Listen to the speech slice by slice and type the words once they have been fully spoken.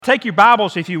Take your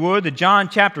Bibles, if you would, to John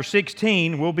chapter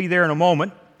 16. We'll be there in a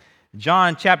moment.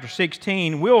 John chapter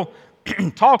 16. We'll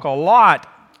talk a lot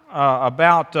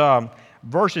about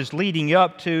verses leading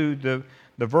up to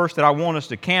the verse that I want us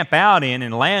to camp out in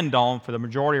and land on for the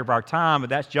majority of our time, but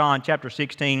that's John chapter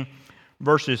 16,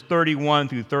 verses 31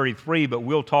 through 33, but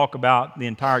we'll talk about the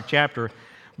entire chapter.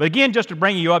 But again, just to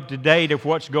bring you up to date of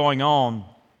what's going on,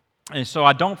 and so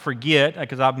I don't forget,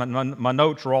 because my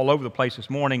notes are all over the place this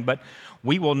morning, but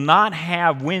we will not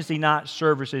have Wednesday night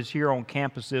services here on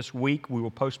campus this week. We will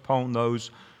postpone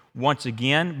those once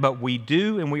again, but we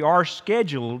do, and we are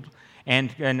scheduled,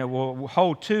 and we'll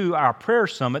hold to our prayer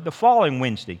summit the following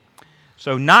Wednesday.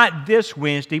 So not this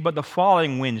Wednesday, but the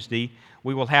following Wednesday,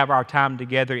 we will have our time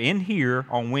together in here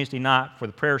on Wednesday night for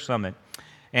the prayer summit.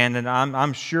 And then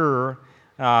I'm sure,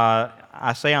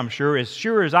 I say I'm sure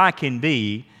as I can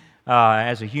be,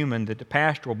 as a human, that the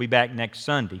pastor will be back next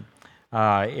Sunday.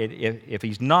 If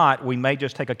he's not, we may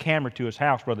just take a camera to his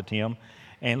house, Brother Tim,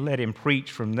 and let him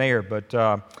preach from there. But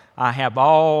I have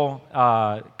all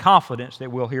confidence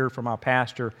that we'll hear from our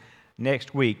pastor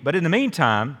next week. But in the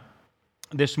meantime,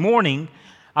 this morning,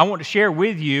 I want to share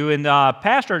with you, and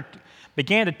Pastor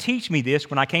began to teach me this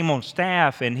when I came on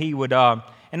staff, and he would,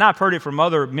 and I've heard it from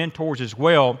other mentors as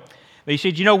well. He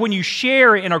said, you know, when you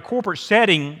share in a corporate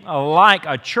setting like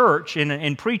a church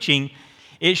in preaching,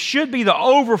 it should be the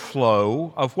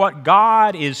overflow of what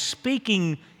God is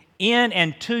speaking in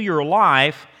and to your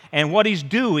life and what He's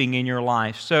doing in your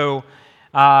life. So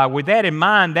with that in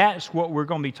mind, that's what we're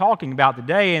going to be talking about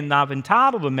today. And I've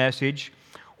entitled the message,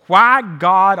 Why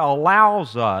God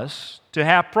Allows Us to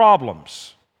Have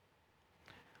Problems.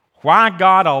 Why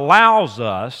God allows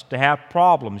us to have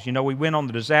problems. You know, we went on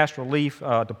the disaster relief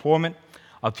deployment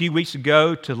a few weeks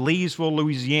ago to Leesville,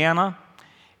 Louisiana,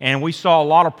 and we saw a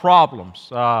lot of problems.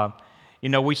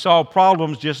 We saw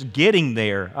problems just getting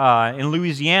there. In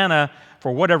Louisiana,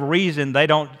 for whatever reason, they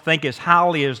don't think as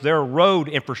highly as their road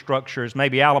infrastructure as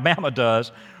maybe Alabama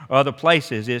does or other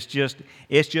places. It's just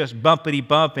bumpity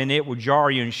bump, and it will jar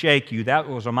you and shake you. That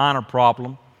was a minor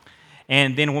problem.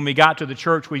 And then when we got to the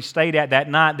church we stayed at that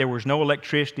night, there was no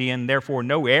electricity and therefore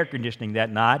no air conditioning that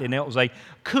night. And it was a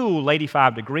cool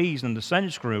 85 degrees in the Sunday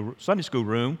school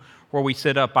room where we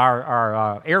set up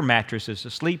our air mattresses to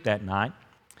sleep that night.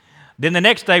 Then the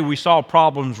next day we saw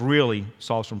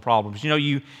some problems. You know,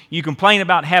 you complain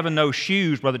about having no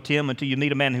shoes, Brother Tim, until you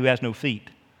meet a man who has no feet.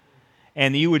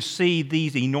 And you would see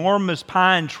these enormous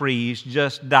pine trees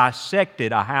just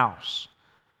dissected a house.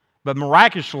 But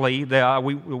miraculously,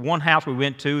 one house we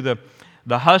went to,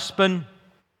 the husband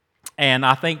and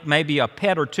I think maybe a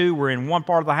pet or two were in one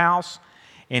part of the house,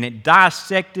 and it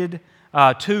dissected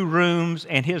 2 rooms,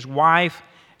 and his wife,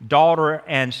 daughter,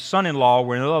 and son-in-law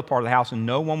were in another part of the house, and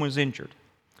no one was injured.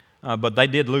 But they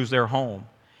did lose their home.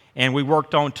 And we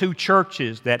worked on 2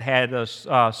 churches that had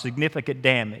significant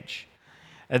damage.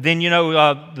 Then,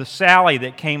 the Sally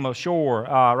that came ashore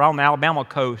around the Alabama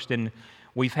coast, and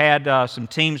we've had some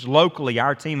teams locally.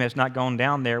 Our team has not gone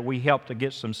down there. We helped to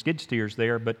get some skid steers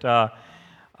there, but a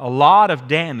lot of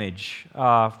damage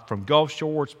from Gulf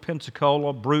Shores,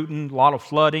 Pensacola, Bruton, a lot of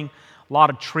flooding, a lot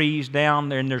of trees down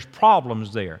there, and there's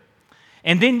problems there.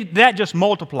 And then that just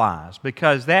multiplies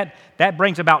because that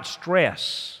brings about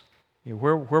stress.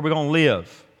 Where are we going to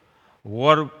live?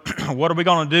 What are we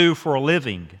going to do for a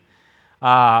living?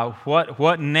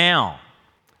 What now?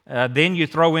 Then you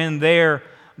throw in there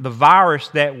the virus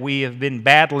that we have been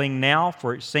battling now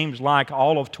for it seems like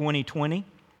all of 2020,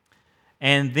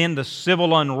 and then the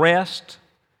civil unrest,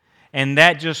 and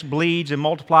that just bleeds and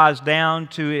multiplies down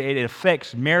to it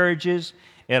affects marriages,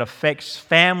 it affects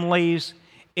families,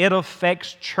 it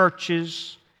affects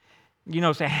churches.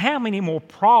 So how many more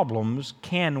problems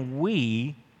can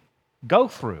we go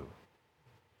through?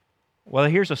 Well,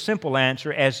 here's a simple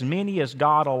answer: as many as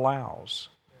God allows.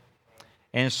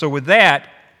 And so with that,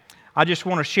 I just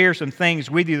want to share some things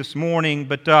with you this morning,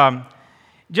 but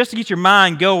just to get your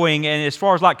mind going, and as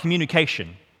far as like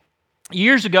communication.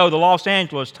 Years ago, the Los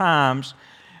Angeles Times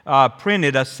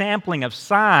printed a sampling of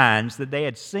signs that they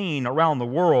had seen around the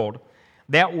world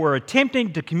that were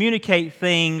attempting to communicate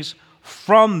things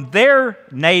from their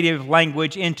native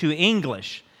language into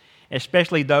English,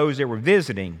 especially those that were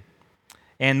visiting.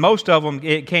 And most of them,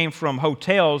 it came from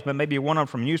hotels, but maybe one of them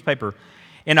from a newspaper.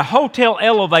 In a hotel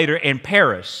elevator in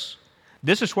Paris,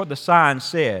 this is what the sign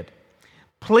said: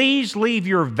 please leave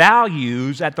your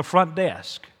values at the front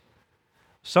desk.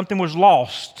 Something was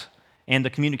lost in the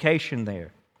communication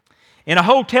there. In a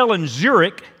hotel in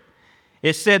Zurich,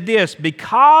 it said this: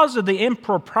 because of the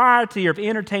impropriety of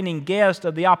entertaining guests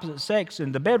of the opposite sex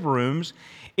in the bedrooms,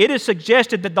 it is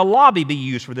suggested that the lobby be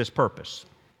used for this purpose.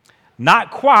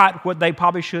 Not quite what they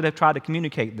probably should have tried to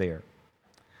communicate there.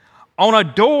 On a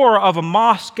door of a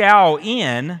Moscow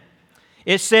inn,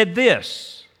 it said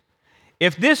this: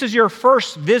 "If this is your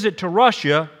first visit to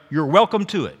Russia, you're welcome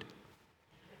to it."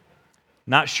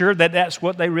 Not sure that that's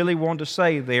what they really wanted to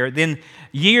say there. Then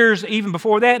years even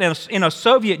before that, in a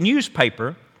Soviet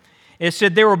newspaper, it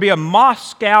said there will be a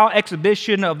Moscow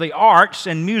exhibition of the arts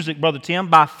and music, Brother Tim,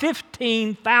 by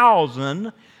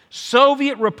 15,000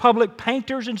 Soviet Republic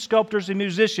painters and sculptors and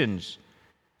musicians.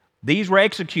 These were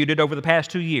executed over the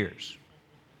past 2 years.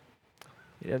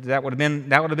 That would have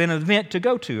been an event to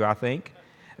go to, I think.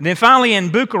 And then finally in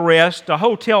Bucharest, the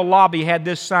hotel lobby had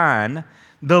this sign: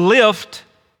 "The lift,"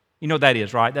 you know what that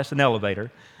is, right? That's an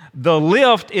elevator. "The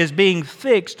lift is being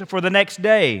fixed for the next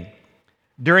day.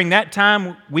 During that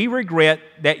time, we regret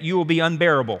that you will be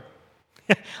unbearable."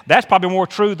 That's probably more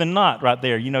true than not right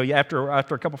there, after a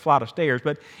couple flight of stairs.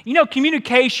 But,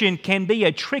 communication can be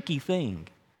a tricky thing.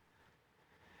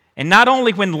 And not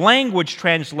only when language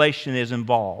translation is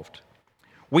involved.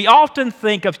 We often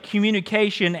think of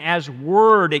communication as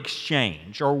word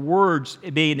exchange or words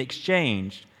being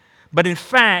exchanged. But in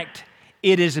fact,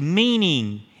 it is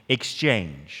meaning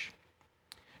exchange.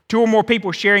 Two or more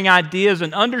people sharing ideas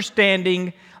and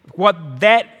understanding what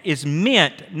that is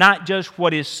meant, not just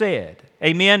what is said.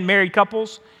 Amen, married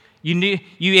couples? You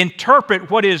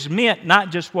interpret what is meant, not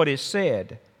just what is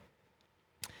said.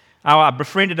 I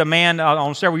befriended a man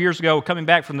on several years ago coming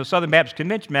back from the Southern Baptist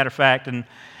Convention, matter of fact, and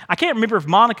I can't remember if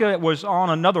Monica was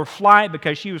on another flight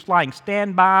because she was flying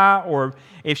standby or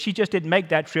if she just didn't make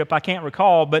that trip. I can't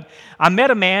recall, but I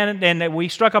met a man and we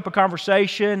struck up a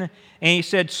conversation and he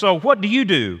said, "So what do you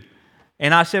do?"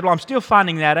 And I said, "Well, I'm still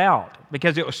finding that out,"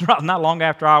 because it was not long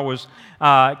after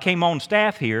I came on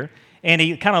staff here. And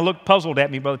he kind of looked puzzled at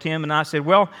me, Brother Tim, and I said,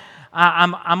 "Well,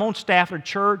 I'm on staff at a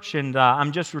church, and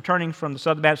I'm just returning from the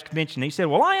Southern Baptist Convention." He said,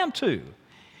 "Well, I am too."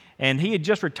 And he had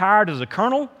just retired as a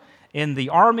colonel in the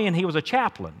Army, and he was a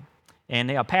chaplain and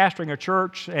pastoring a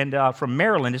church from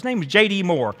Maryland. His name is J.D.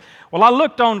 Moore. Well, I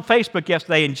looked on Facebook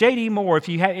yesterday, and J.D. Moore,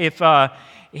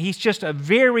 he's just a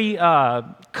very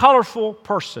colorful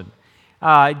person.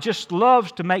 Just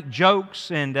loves to make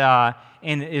jokes and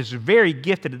is very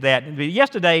gifted at that.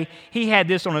 Yesterday, he had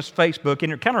this on his Facebook,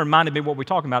 and it kind of reminded me of what we're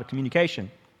talking about,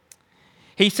 communication.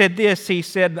 He said this, he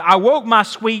said, "I woke my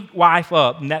sweet wife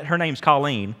up," and her name's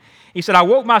Colleen. He said, "I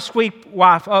woke my sweet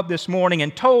wife up this morning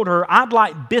and told her I'd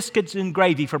like biscuits and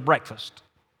gravy for breakfast.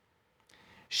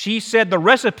 She said the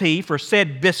recipe for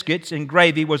said biscuits and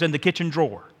gravy was in the kitchen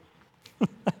drawer."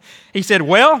 He said,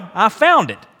 "Well, I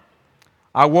found it.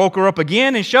 I woke her up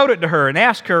again and showed it to her and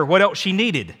asked her what else she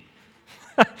needed."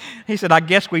 He said, "I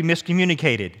guess we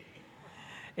miscommunicated."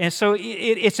 And so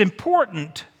it's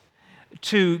important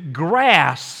to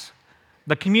grasp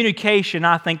the communication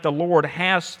I think the Lord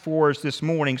has for us this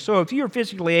morning. So if you're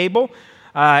physically able,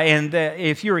 and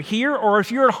if you're here or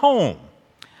if you're at home,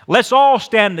 let's all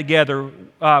stand together,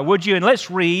 would you? And let's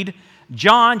read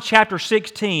John chapter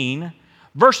 16,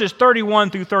 verses 31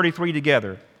 through 33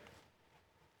 together.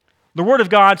 The Word of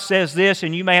God says this,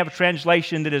 and you may have a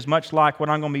translation that is much like what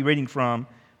I'm going to be reading from,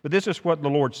 but this is what the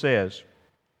Lord says.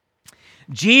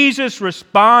 Jesus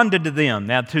responded to them.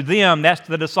 Now, to them, that's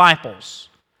the disciples.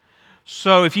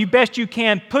 So if you best you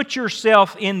can, put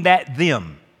yourself in that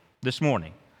them this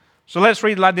morning. So let's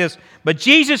read it like this. "But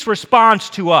Jesus responds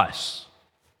to us.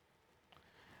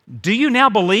 Do you now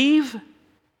believe?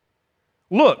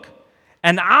 Look,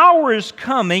 an hour is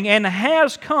coming and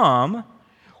has come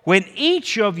when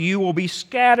each of you will be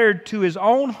scattered to his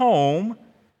own home,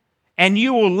 and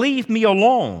you will leave me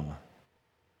alone.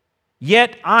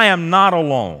 Yet I am not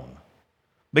alone,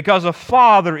 because the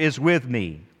Father is with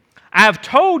me. I have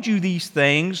told you these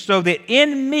things so that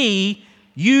in me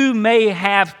you may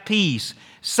have peace."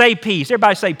 Say peace.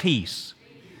 Everybody say peace.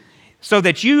 "So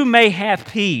that you may have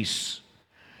peace.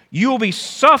 You will be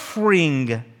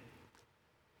suffering,"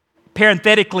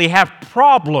 parenthetically, have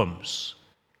problems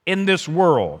in this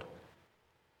world.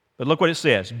 But look what it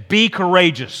says. "Be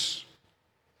courageous.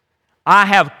 I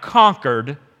have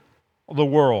conquered the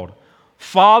world."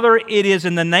 Father, it is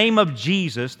in the name of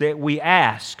Jesus that we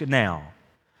ask now.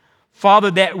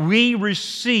 Father, that we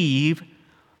receive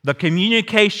the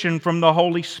communication from the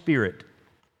Holy Spirit.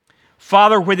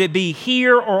 Father, whether it be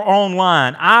here or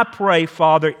online, I pray,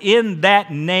 Father, in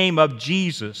that name of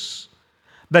Jesus,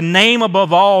 the name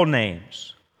above all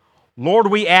names. Lord,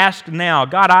 we ask now,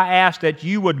 God, I ask that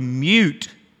you would mute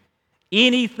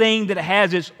anything that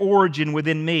has its origin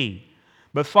within me.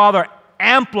 But Father,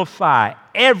 amplify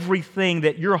everything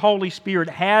that your Holy Spirit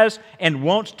has and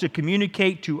wants to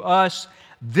communicate to us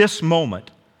this moment.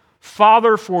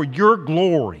 Father, for your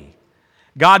glory,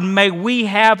 God, may we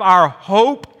have our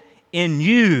hope in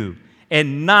you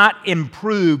and not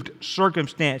improved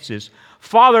circumstances.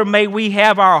 Father, may we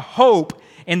have our hope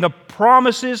in the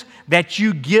promises that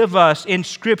you give us in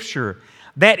Scripture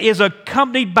that is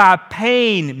accompanied by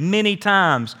pain many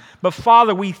times. But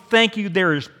Father, we thank you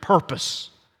there is purpose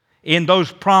in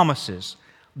those promises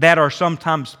that are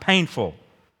sometimes painful,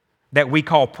 that we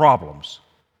call problems.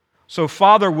 So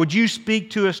Father, would you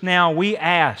speak to us now? We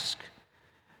ask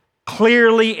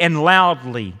clearly and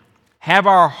loudly. Have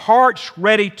our hearts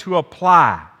ready to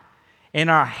apply and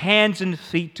our hands and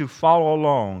feet to follow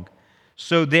along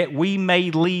so that we may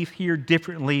leave here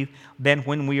differently than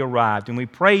when we arrived. And we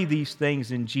pray these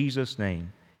things in Jesus'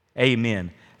 name.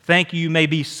 Amen. Thank you. You may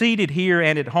be seated here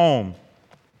and at home.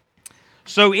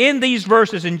 So in these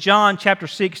verses in John chapter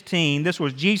 16, this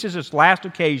was Jesus' last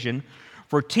occasion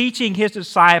for teaching his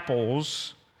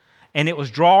disciples, and it was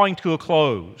drawing to a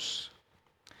close.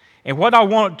 And what I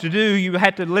want to do, you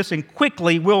have to listen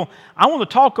quickly. I want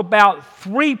to talk about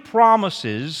three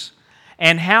promises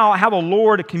and how the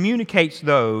Lord communicates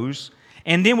those.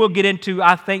 And then we'll get into,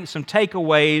 I think, some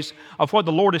takeaways of what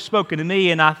the Lord has spoken to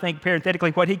me, and I think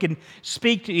parenthetically what He can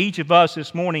speak to each of us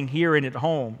this morning here and at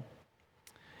home.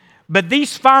 But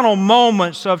these final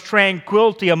moments of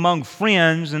tranquility among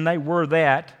friends, and they were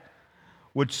that,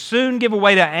 would soon give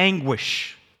way to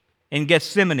anguish in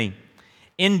Gethsemane,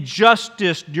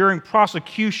 injustice during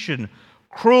prosecution,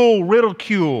 cruel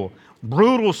ridicule,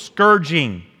 brutal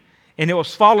scourging, and it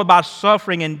was followed by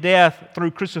suffering and death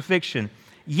through crucifixion.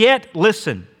 Yet,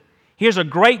 listen, here's a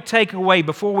great takeaway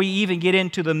before we even get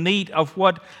into the meat of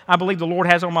what I believe the Lord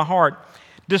has on my heart.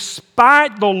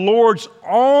 Despite the Lord's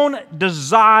own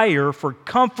desire for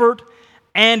comfort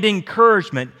and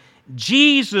encouragement,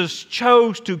 Jesus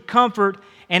chose to comfort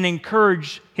and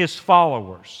encourage His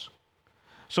followers.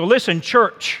 So listen,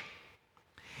 church,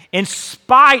 in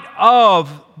spite of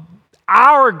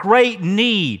our great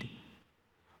need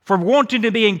for wanting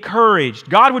to be encouraged,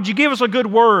 God, would you give us a good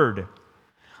word?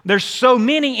 There's so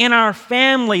many in our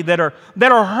family that are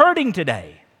hurting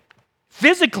today,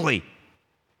 physically,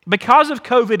 because of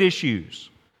COVID issues.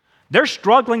 They're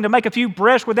struggling to make a few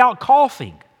breaths without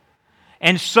coughing.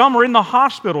 And some are in the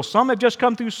hospital. Some have just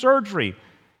come through surgery.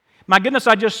 My goodness,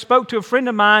 I just spoke to a friend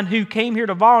of mine who came here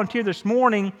to volunteer this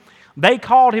morning. They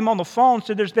called him on the phone and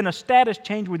said, there's been a status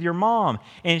change with your mom,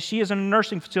 and she is in a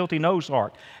nursing facility in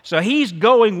Ozark. So he's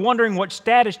going wondering what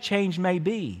status change may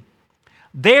be.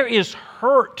 There is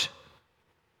hurt.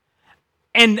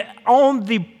 And on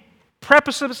the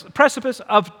precipice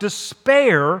of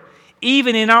despair,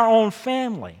 even in our own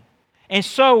family. And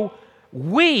so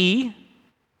we,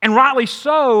 and rightly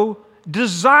so,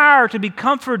 desire to be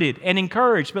comforted and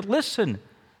encouraged. But listen,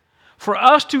 for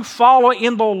us to follow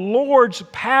in the Lord's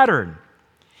pattern,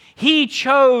 He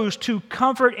chose to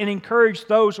comfort and encourage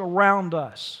those around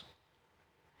us.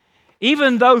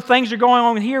 Even though things are going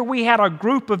on here, we had a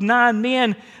group of 9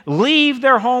 men leave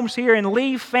their homes here and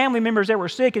leave family members that were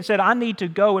sick and said, I need to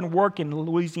go and work in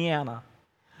Louisiana.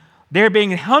 There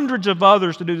being hundreds of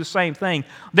others to do the same thing.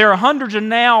 There are hundreds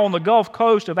now on the Gulf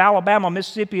Coast of Alabama,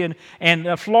 Mississippi,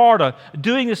 and Florida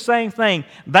doing the same thing.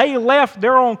 They left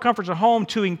their own comforts at home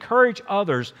to encourage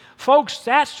others. Folks,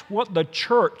 that's what the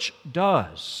church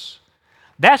does.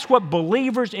 That's what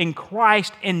believers in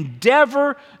Christ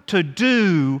endeavor to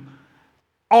do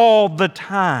all the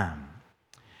time.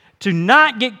 To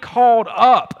not get caught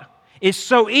up. It's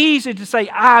so easy to say,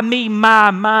 I, me,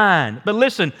 my, mine. But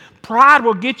listen, pride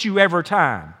will get you every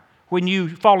time when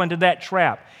you fall into that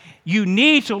trap. You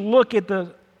need to look at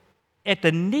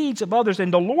the needs of others,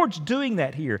 and the Lord's doing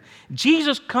that here.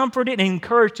 Jesus comforted and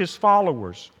encouraged His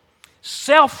followers,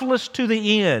 selfless to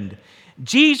the end.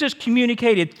 Jesus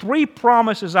communicated 3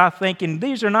 promises, I think, and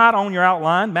these are not on your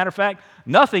outline. Matter of fact,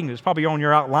 nothing is probably on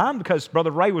your outline because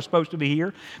Brother Ray was supposed to be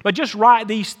here. But just write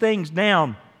these things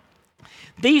down.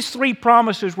 These 3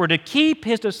 promises were to keep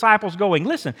His disciples going.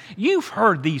 Listen, you've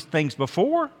heard these things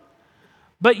before,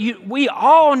 but we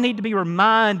all need to be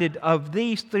reminded of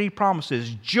these 3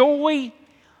 promises. Joy,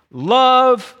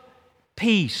 love,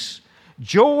 peace.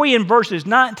 Joy in verses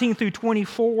 19 through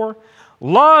 24.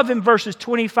 Love in verses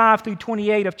 25 through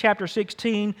 28 of chapter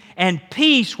 16, and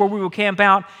peace where we will camp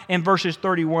out in verses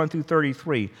 31 through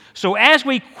 33. So as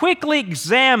we quickly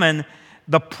examine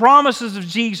the promises of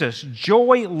Jesus,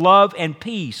 joy, love, and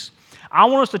peace, I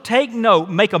want us to take note,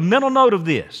 make a mental note of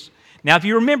this. Now, if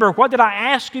you remember, what did I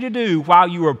ask you to do while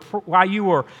you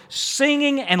were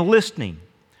singing and listening?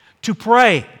 To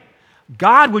pray.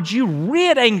 God, would you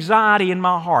rid anxiety in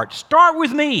my heart? Start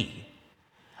with me.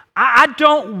 I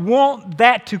don't want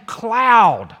that to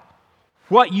cloud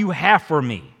what you have for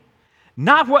me.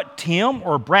 Not what Tim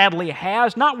or Bradley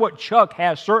has, not what Chuck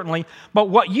has certainly, but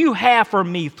what you have for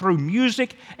me through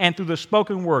music and through the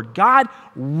spoken word. God,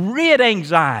 rid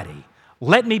anxiety.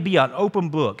 Let me be an open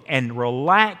book and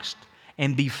relaxed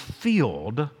and be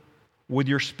filled with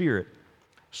your Spirit.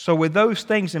 So with those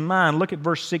things in mind, look at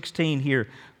verse 16 here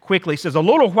quickly. It says, a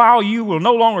little while you will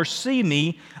no longer see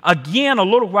me. Again, a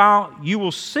little while you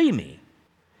will see me.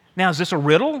 Now, is this a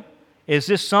riddle? Is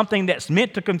this something that's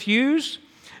meant to confuse?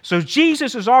 So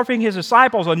Jesus is offering his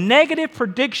disciples a negative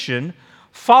prediction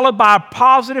followed by a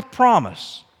positive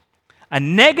promise. A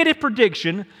negative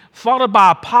prediction followed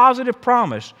by a positive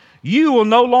promise. You will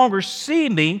no longer see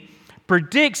me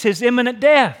predicts his imminent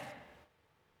death.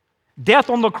 Death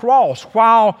on the cross,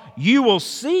 while you will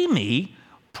see me,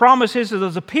 promises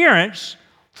his appearance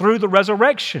through the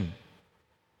resurrection.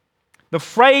 The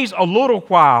phrase a little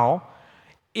while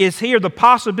is here the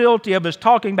possibility of us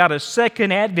talking about a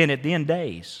second advent at the end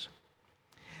days.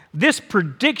 This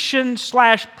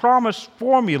prediction/promise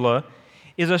formula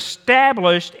is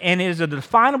established and is a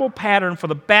definable pattern for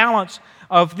the balance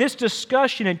of this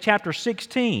discussion in chapter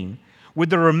 16 with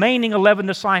the remaining 11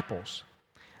 disciples.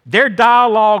 Their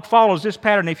dialogue follows this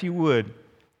pattern, if you would.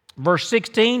 Verse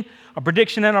 16, a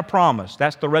prediction and a promise.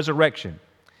 That's the resurrection.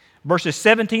 Verses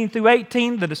 17 through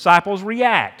 18, the disciples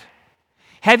react.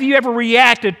 Have you ever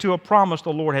reacted to a promise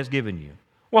the Lord has given you?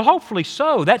 Well, hopefully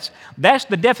so. That's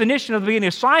the definition of being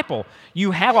a disciple. You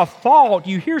have a thought,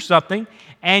 you hear something,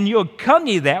 and you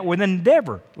accompany that with an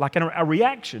endeavor, like a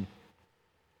reaction.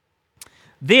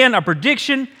 Then a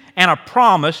prediction and a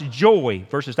promise, joy,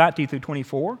 verses 19 through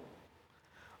 24.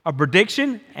 A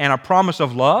prediction and a promise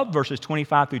of love, verses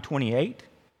 25 through 28.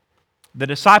 The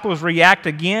disciples react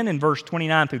again in verse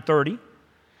 29 through 30.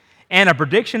 And a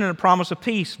prediction and a promise of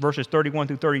peace, verses 31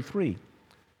 through 33.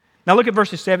 Now look at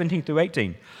verses 17 through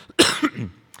 18.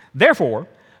 Therefore,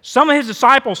 some of his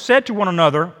disciples said to one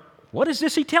another, what is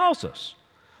this he tells us?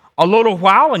 A little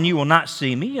while and you will not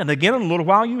see me, and again in a little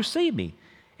while you will see me.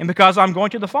 And because I'm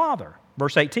going to the Father.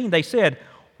 Verse 18, they said,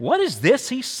 what is this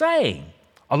he's saying?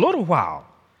 A little while.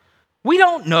 We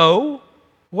don't know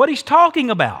what he's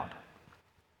talking about.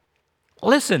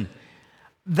 Listen,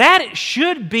 that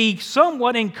should be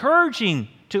somewhat encouraging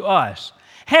to us.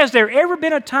 Has there ever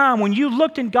been a time when you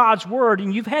looked in God's Word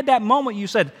and you've had that moment you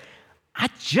said, I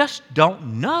just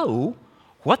don't know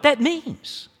what that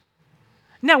means?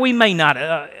 Now, we may not,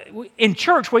 in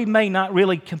church, we may not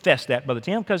really confess that, Brother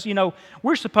Tim, because,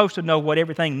 we're supposed to know what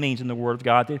everything means in the Word of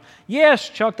God. Yes,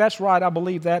 Chuck, that's right, I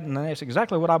believe that, and that's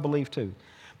exactly what I believe too.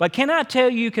 But can I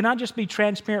just be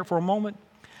transparent for a moment?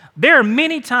 There are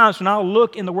many times when I'll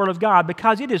look in the Word of God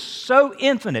because it is so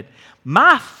infinite.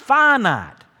 My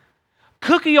finite,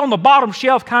 cookie on the bottom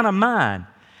shelf kind of mind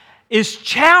is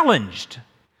challenged.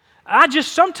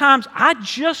 Sometimes I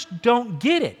just don't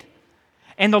get it.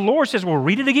 And the Lord says, well,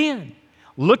 read it again.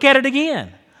 Look at it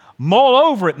again. Mull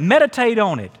over it. Meditate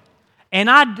on it. And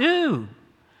I do.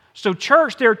 So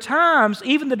church, there are times,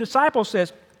 even the disciple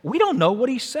says, we don't know what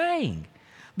he's saying.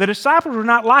 The disciples were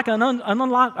not like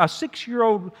unlike a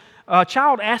 6-year-old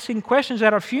child asking questions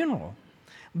at a funeral.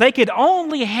 They could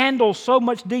only handle so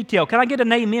much detail. Can I get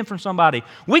an amen from somebody?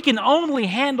 We can only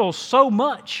handle so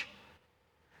much.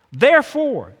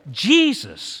 Therefore,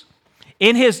 Jesus,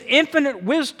 in his infinite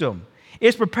wisdom,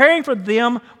 is preparing for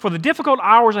them for the difficult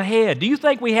hours ahead. Do you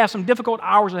think we have some difficult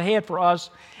hours ahead for us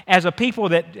as a people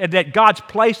that God's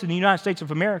placed in the United States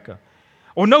of America?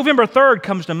 Or November 3rd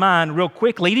comes to mind real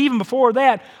quickly, even before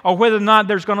that, or whether or not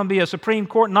there's going to be a Supreme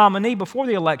Court nominee before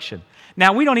the election.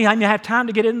 Now, we don't even have time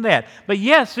to get into that. But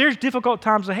yes, there's difficult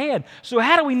times ahead. So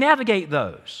how do we navigate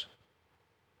those?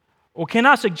 Well, can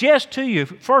I suggest to you,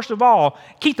 first of all,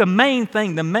 keep the main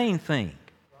thing the main thing.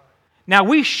 Now,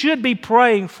 we should be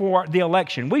praying for the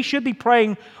election. We should be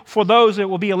praying for those that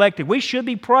will be elected. We should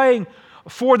be praying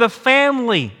for the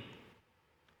family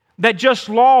that just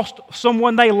lost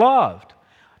someone they loved.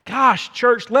 Gosh,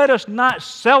 church, let us not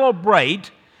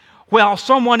celebrate while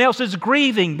someone else is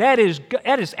grieving. That is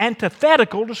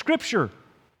antithetical to Scripture.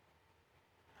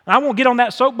 And I won't get on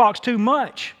that soapbox too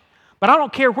much, but I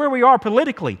don't care where we are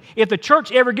politically. If the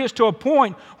church ever gets to a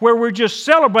point where we're just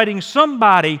celebrating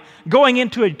somebody going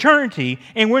into eternity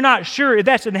and we're not sure if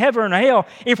that's in heaven or in hell,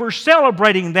 if we're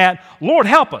celebrating that, Lord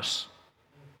help us.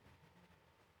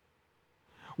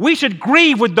 We should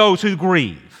grieve with those who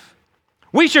grieve.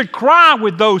 We should cry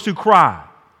with those who cry.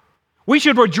 We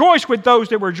should rejoice with those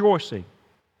that are rejoicing.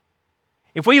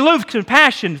 If we lose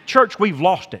compassion, church, we've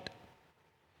lost it.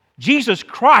 Jesus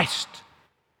Christ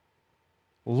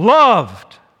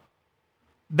loved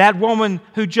that woman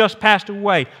who just passed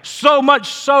away, so much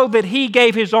so that he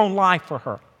gave his own life for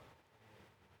her.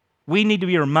 We need to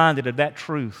be reminded of that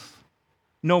truth,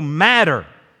 no matter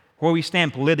where we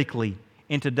stand politically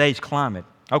in today's climate.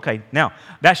 Okay, now,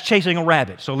 that's chasing a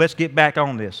rabbit, so let's get back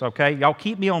on this, okay? Y'all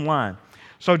keep me online.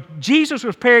 So Jesus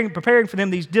was preparing for them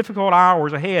these difficult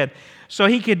hours ahead so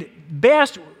he could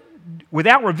best,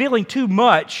 without revealing too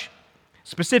much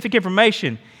specific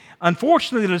information.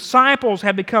 Unfortunately, the disciples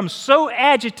had become so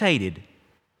agitated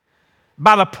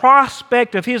by the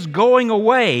prospect of his going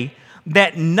away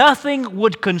that nothing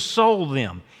would console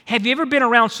them. Have you ever been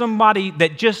around somebody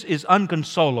that just is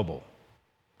unconsolable?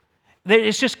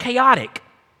 It's just chaotic.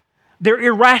 They're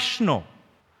irrational.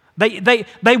 They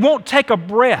won't take a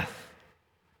breath.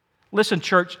 Listen,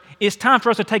 church, it's time for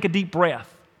us to take a deep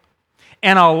breath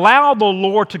and allow the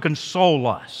Lord to console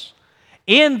us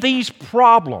in these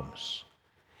problems.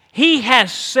 He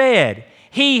has said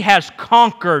he has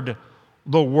conquered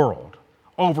the world,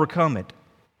 overcome it.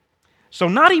 So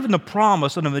not even the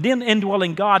promise of an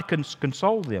indwelling God can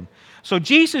console them. So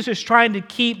Jesus is trying to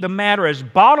keep the matter as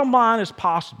bottom line as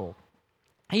possible.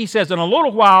 He says, in a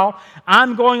little while,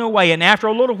 I'm going away, and after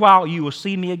a little while, you will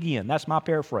see me again. That's my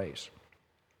paraphrase.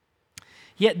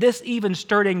 Yet this even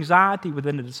stirred anxiety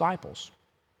within the disciples.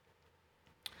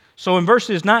 So in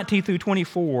verses 19 through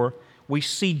 24, we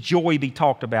see joy be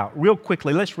talked about. Real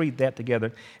quickly, let's read that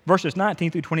together. Verses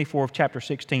 19 through 24 of chapter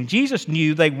 16. Jesus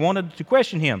knew they wanted to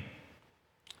question him.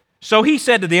 So he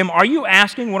said to them, are you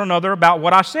asking one another about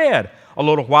what I said? A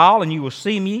little while, and you will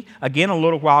see me. Again, a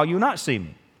little while, you will not see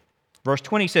me. Verse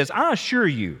 20 says, I assure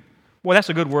you. Well, that's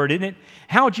a good word, isn't it?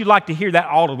 How would you like to hear that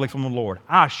audibly from the Lord?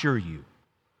 I assure you.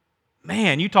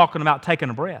 Man, you're talking about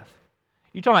taking a breath.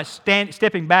 You're talking about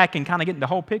stepping back and kind of getting the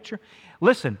whole picture.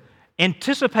 Listen,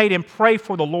 anticipate and pray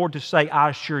for the Lord to say, I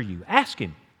assure you. Ask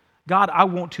him, God, I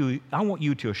want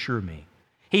you to assure me.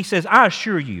 He says, I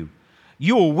assure you,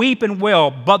 you will weep and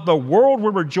wail, but the world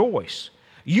will rejoice.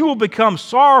 You will become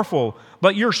sorrowful,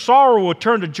 but your sorrow will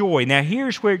turn to joy. Now,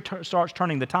 here's where it starts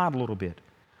turning the tide a little bit.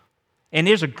 And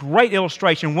there's a great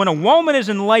illustration. When a woman is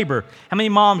in labor, how many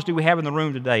moms do we have in the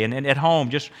room today? And at home,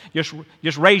 just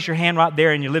raise your hand right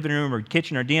there in your living room or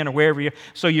kitchen or den or wherever you're.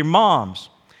 So your moms.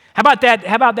 How about that?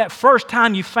 How about that first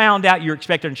time you found out you're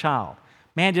expecting a child?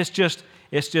 Man, it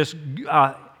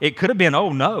could have been,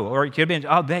 oh no, or it could have been,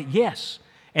 oh that yes.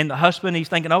 And the husband, he's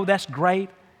thinking, oh that's great.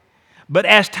 But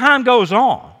as time goes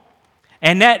on,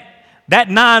 and that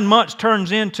 9 months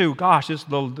turns into, gosh, this is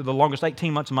the longest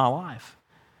 18 months of my life.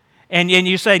 And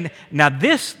you say, now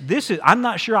this is, I'm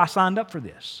not sure I signed up for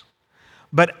this.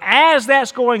 But as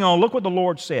that's going on, look what the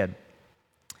Lord said.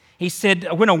 He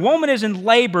said, when a woman is in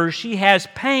labor, she has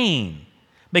pain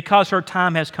because her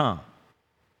time has come.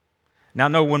 Now,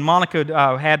 no, when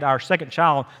Monica had our second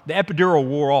child, the epidural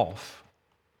wore off.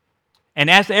 And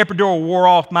as the epidural wore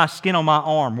off, my skin on my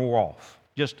arm wore off.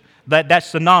 That's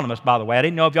synonymous, by the way. I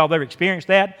didn't know if y'all have ever experienced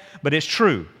that, but it's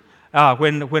true.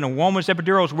 When a woman's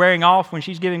epidural is wearing off when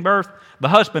she's giving birth, the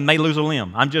husband may lose a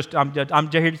limb. I'm just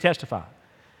here to testify.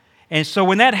 And so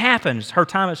when that happens, her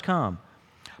time has come.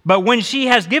 But when she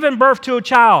has given birth to a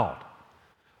child,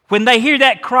 when they hear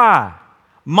that cry,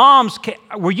 moms,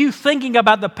 were you thinking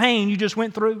about the pain you just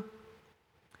went through?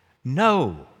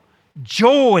 No.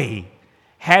 Joy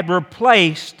had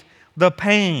replaced the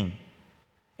pain.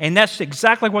 And that's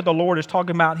exactly what the Lord is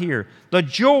talking about here. The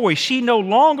joy, she no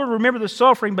longer remembers the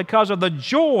suffering because of the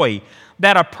joy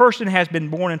that a person has been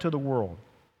born into the world.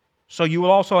 So you will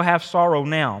also have sorrow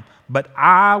now, but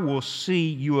I will see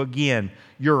you again.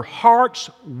 Your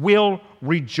hearts will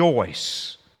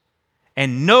rejoice.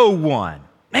 And no one,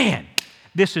 man,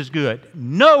 this is good,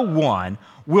 no one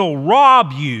will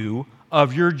rob you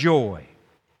of your joy.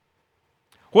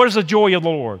 What is the joy of the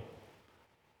Lord?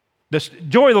 The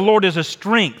joy of the Lord is a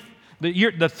strength.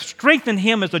 The strength in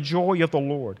Him is the joy of the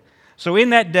Lord. So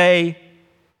in that day,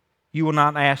 you will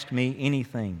not ask me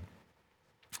anything.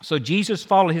 So Jesus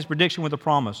followed His prediction with a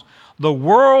promise. The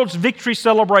world's victory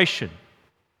celebration.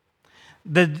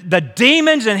 The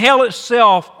demons and hell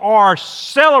itself are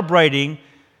celebrating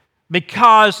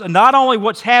because not only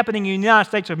what's happening in the United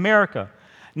States of America,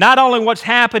 not only what's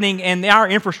happening in our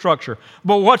infrastructure,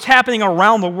 but what's happening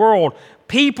around the world.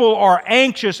 People are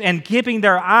anxious and keeping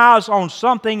their eyes on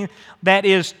something that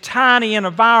is tiny in a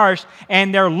virus,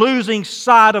 and they're losing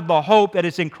sight of the hope that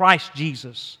is in Christ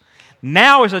Jesus.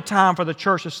 Now is a time for the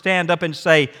church to stand up and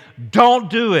say, don't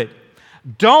do it.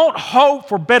 Don't hope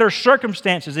for better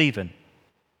circumstances even.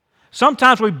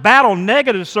 Sometimes we battle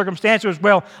negative circumstances.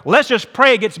 Well, let's just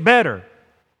pray it gets better.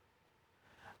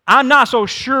 I'm not so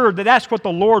sure that that's what the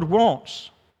Lord wants.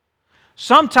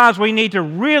 Sometimes we need to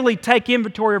really take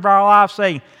inventory of our lives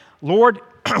saying, Lord,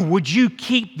 would you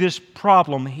keep this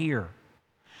problem here?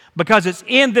 Because it's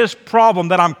in this problem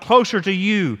that I'm closer to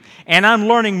you and I'm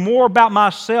learning more about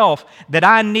myself that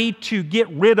I need to get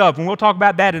rid of. And we'll talk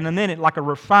about that in a minute, like a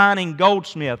refining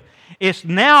goldsmith. It's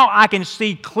now I can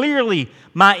see clearly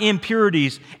my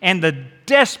impurities and the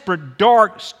desperate,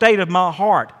 dark state of my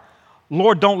heart.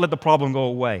 Lord, don't let the problem go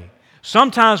away.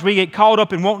 Sometimes we get caught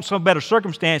up in wanting some better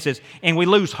circumstances and we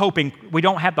lose hope. We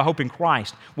don't have the hope in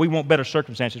Christ. We want better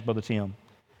circumstances, Brother Tim.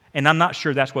 And I'm not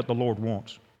sure that's what the Lord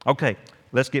wants. Okay.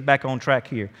 Let's get back on track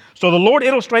here. So the Lord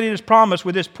illustrated His promise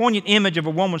with this poignant image of a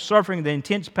woman suffering the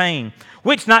intense pain,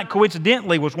 which not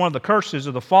coincidentally was one of the curses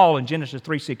of the fall in Genesis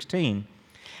 3:16.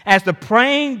 As the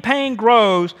pain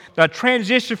grows, the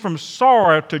transition from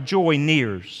sorrow to joy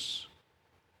nears.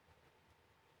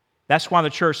 That's why the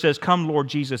church says, "Come, Lord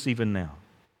Jesus, even now."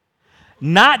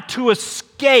 Not to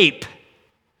escape,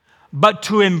 but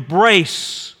to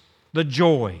embrace the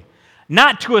joy.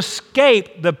 Not to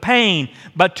escape the pain,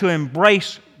 but to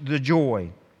embrace the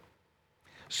joy.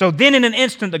 So then in an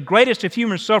instant, the greatest of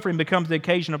human suffering becomes the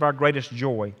occasion of our greatest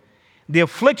joy. The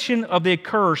affliction of the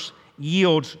accursed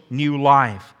yields new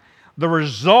life. The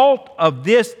result of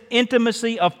this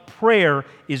intimacy of prayer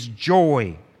is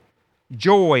joy.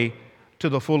 Joy to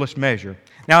the fullest measure.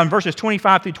 Now in verses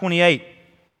 25 through 28,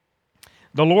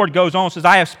 the Lord goes on and says,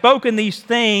 "I have spoken these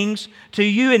things to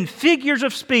you in figures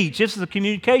of speech." This is the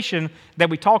communication that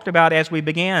we talked about as we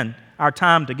began our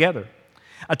time together.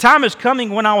 "A time is coming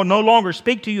when I will no longer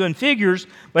speak to you in figures,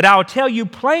 but I will tell you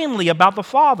plainly about the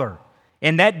Father.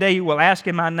 In that day you will ask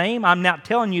in my name. I'm not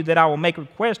telling you that I will make a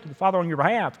request to the Father on your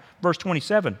behalf." Verse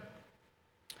 27.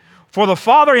 "For the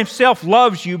Father Himself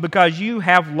loves you because you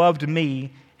have loved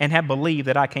me and have believed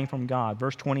that I came from God."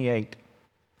 Verse 28.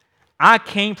 "I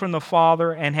came from the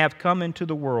Father and have come into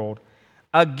the world.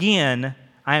 Again,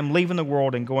 I am leaving the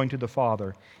world and going to the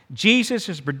Father." Jesus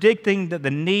is predicting that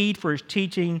the need for His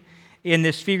teaching in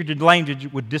this figurative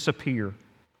language would disappear.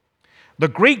 The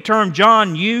Greek term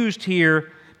John used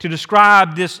here to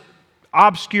describe this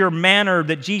obscure manner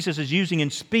that Jesus is using in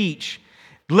speech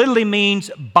literally means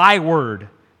byword.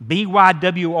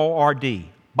 B-Y-W-O-R-D.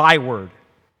 Byword.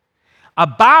 A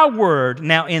byword,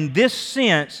 now in this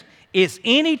sense, is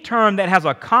any term that has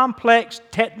a complex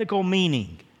technical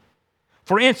meaning.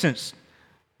 For instance,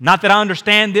 not that I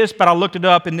understand this, but I looked it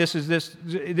up, and this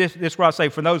is where I say,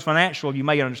 for those financial, you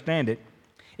may understand it.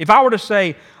 If I were to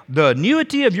say, the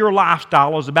annuity of your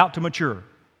lifestyle is about to mature.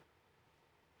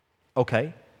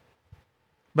 Okay.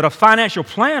 But a financial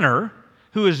planner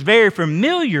who is very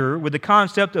familiar with the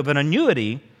concept of an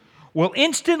annuity will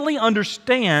instantly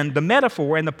understand the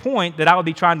metaphor and the point that I would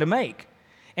be trying to make,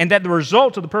 and that the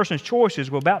results of the person's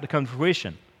choices were about to come to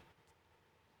fruition.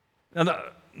 Now,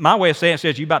 my way of saying it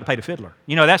says you're about to pay the fiddler.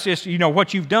 That's just,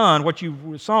 what you've done, what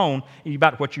you've sown, and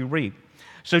about what you reap.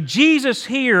 So Jesus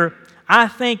here, I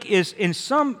think, is in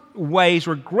some ways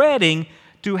regretting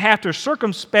to have to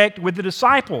circumspect with the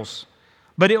disciples.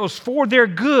 But it was for their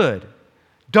good.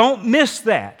 Don't miss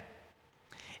that.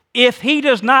 If He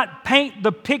does not paint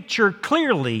the picture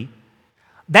clearly,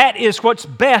 that is what's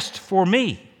best for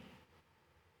me.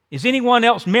 Is anyone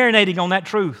else marinating on that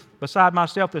truth beside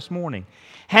myself this morning?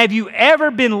 Have you ever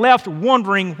been left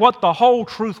wondering what the whole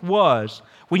truth was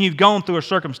when you've gone through a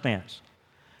circumstance?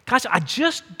 Guys, I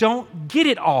just don't get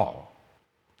it all.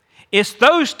 It's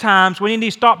those times when you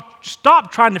need to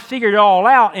stop trying to figure it all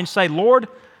out and say, Lord,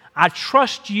 I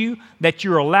trust you that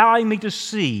you're allowing me to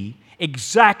see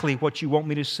exactly what you want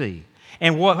me to see.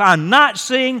 And what I'm not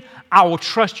seeing, I will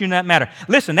trust you in that matter.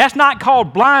 Listen, that's not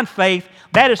called blind faith.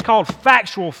 That is called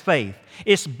factual faith.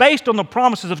 It's based on the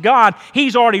promises of God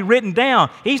He's already written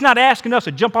down. He's not asking us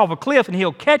to jump off a cliff and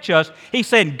He'll catch us. He's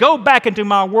saying, go back into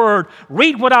my word,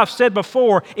 read what I've said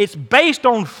before. It's based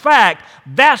on fact.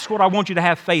 That's what I want you to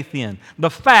have faith in.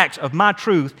 The facts of my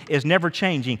truth is never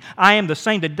changing. I am the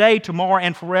same today, tomorrow,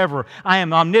 and forever. I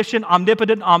am omniscient,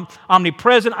 omnipotent,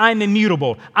 omnipresent. I am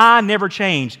immutable. I never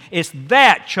change. It's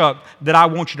that, Chuck, that I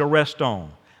want you to rest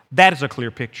on. That is a clear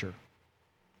picture.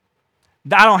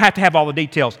 I don't have to have all the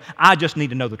details. I just need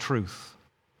to know the truth.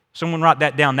 Someone write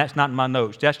that down. That's not in my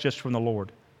notes. That's just from the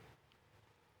Lord.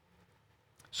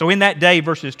 So in that day,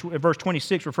 verse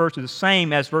 26 refers to the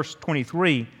same as verse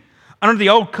 23. Under the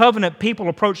old covenant, people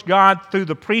approached God through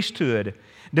the priesthood,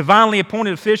 divinely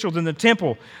appointed officials in the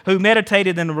temple who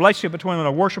meditated in the relationship between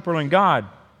a worshiper and God.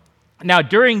 Now,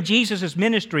 during Jesus'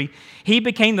 ministry, He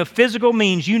became the physical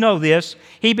means, you know this,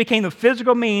 He became the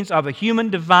physical means of a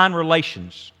human-divine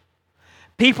relations.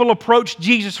 People approached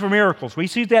Jesus for miracles. We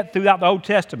see that throughout the Old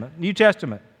Testament, New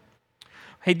Testament.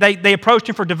 They approached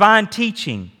Him for divine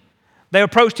teaching. They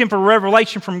approached Him for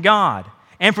revelation from God.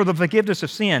 and for the forgiveness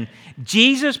of sin.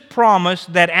 Jesus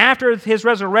promised that after His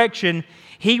resurrection,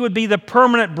 He would be the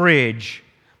permanent bridge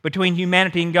between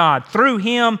humanity and God. Through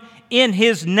Him, in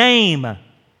His name.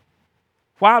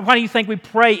 Why do you think we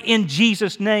pray in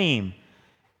Jesus' name?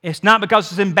 It's not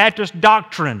because it's in Baptist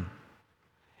doctrine.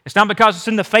 It's not because it's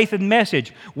in the faith and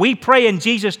message. We pray in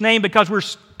Jesus' name because we're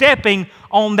stepping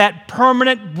on that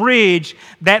permanent bridge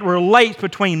that relates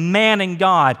between man and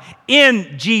God.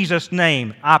 In Jesus'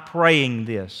 name, I'm praying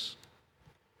this.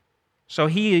 So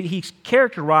he's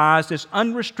characterized this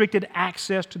unrestricted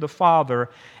access to the Father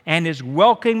and His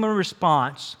welcoming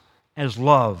response as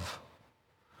love.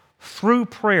 Through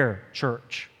prayer,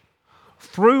 church,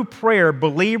 through prayer,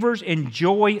 believers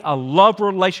enjoy a love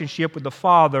relationship with the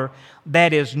Father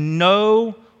that is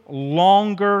no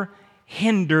longer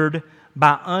hindered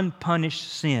by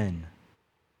unpunished sin.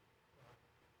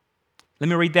 Let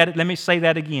me say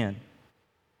that again.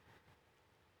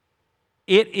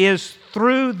 It is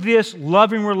through this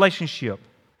loving relationship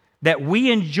that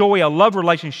we enjoy a love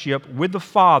relationship with the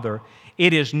Father.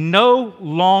 It is no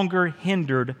longer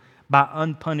hindered by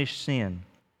unpunished sin.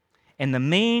 And the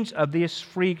means of this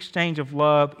free exchange of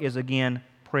love is, again,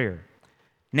 prayer.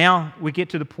 Now we get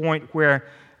to the point where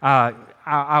I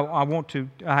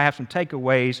have some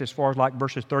takeaways as far as like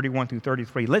verses 31 through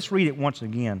 33. Let's read it once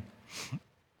again.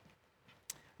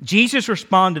 Jesus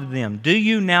responded to them, "Do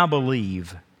you now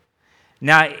believe?"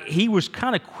 Now, He was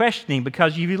kind of questioning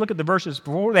because if you look at the verses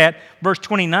before that, verse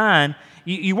 29,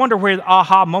 you wonder where the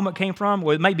aha moment came from.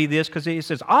 Well, it may be this because it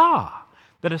says,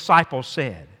 the disciples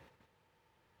said.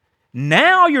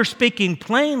 Now you're speaking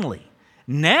plainly.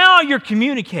 Now you're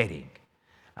communicating.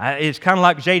 It's kind of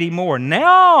like J.D. Moore.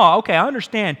 Now, okay, I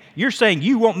understand. You're saying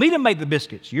you want me to make the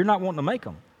biscuits. You're not wanting to make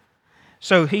them.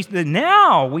 So he said,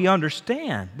 now we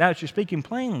understand that you're speaking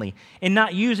plainly and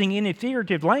not using any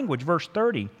figurative language. Verse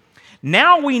 30.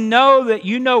 Now we know that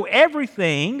you know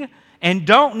everything and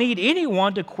don't need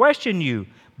anyone to question you.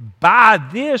 By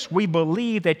this we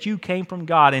believe that you came from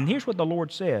God. And here's what the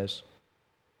Lord says.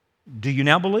 Do you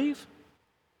now believe?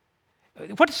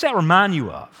 What does that remind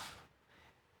you of?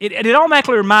 It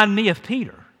automatically reminded me of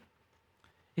Peter.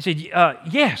 He said,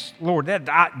 yes, Lord,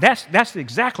 that's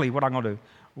exactly what I'm going to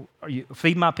do.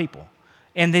 Feed my people.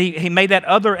 And then he made that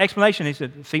other explanation. He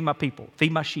said, feed my people,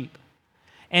 feed my sheep.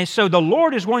 And so the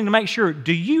Lord is wanting to make sure,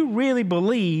 do you really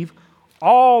believe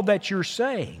all that you're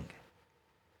saying?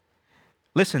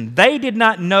 Listen, they did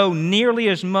not know nearly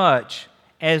as much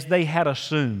as they had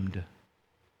assumed.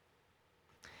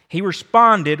 He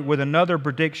responded with another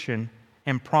prediction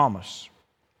and promise.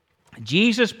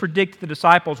 Jesus predicted the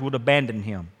disciples would abandon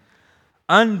Him,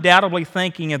 undoubtedly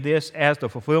thinking of this as the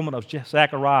fulfillment of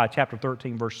Zechariah chapter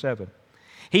 13, verse 7.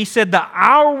 He said, the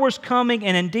hour was coming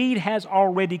and indeed has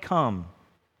already come.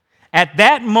 At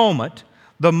that moment,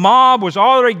 the mob was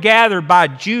already gathered by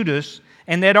Judas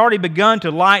and they had already begun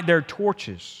to light their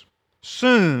torches.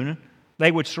 Soon,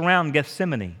 they would surround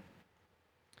Gethsemane.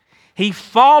 He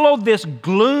followed this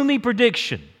gloomy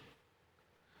prediction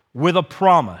with a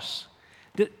promise.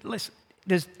 Listen,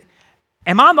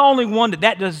 am I the only one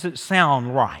that doesn't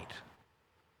sound right?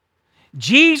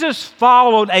 Jesus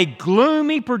followed a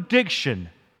gloomy prediction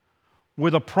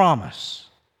with a promise.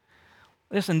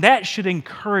 Listen, that should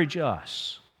encourage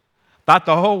us. Like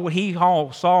the whole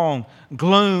hee-haw song,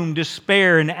 gloom,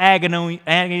 despair, and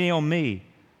agony on me.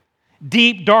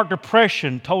 Deep, dark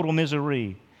depression, total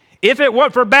misery. If it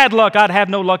weren't for bad luck, I'd have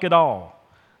no luck at all.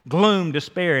 Gloom,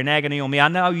 despair, and agony on me. I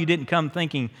know you didn't come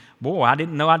thinking, boy, I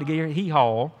didn't know I'd get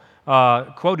hee-haw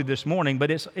quoted this morning,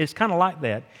 but it's kind of like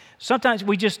that. Sometimes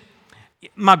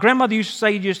my grandmother used to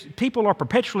say, people are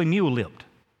perpetually mule-lipped.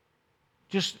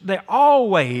 They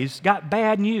always got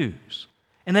bad news,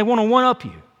 and they want to one-up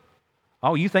you.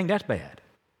 Oh, you think that's bad?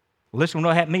 Listen to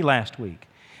what happened to me last week.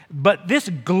 But this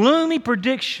gloomy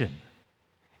prediction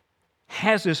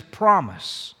has this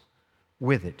promise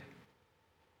with it.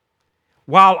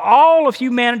 While all of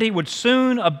humanity would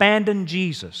soon abandon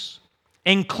Jesus,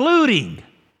 including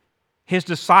His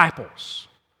disciples,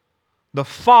 the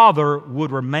Father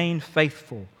would remain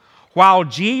faithful. While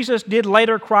Jesus did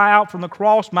later cry out from the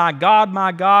cross, my God,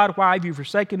 why have you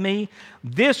forsaken me?"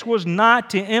 This was not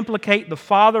to implicate the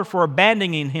Father for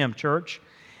abandoning Him, church.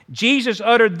 Jesus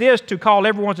uttered this to call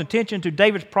everyone's attention to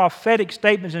David's prophetic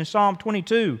statements in Psalm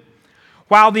 22.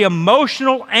 While the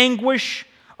emotional anguish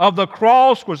of the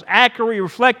cross was accurately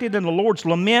reflected in the Lord's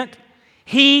lament,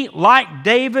 He, like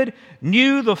David,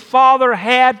 knew the Father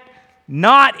had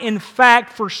not in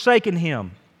fact forsaken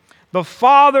Him. The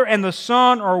Father and the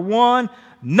Son are one.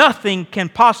 Nothing can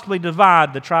possibly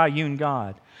divide the triune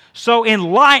God. So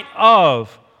in light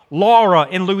of Laura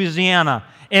in Louisiana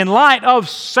in light of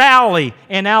Sally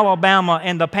in Alabama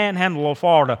and the panhandle of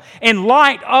Florida, in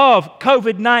light of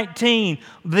COVID-19,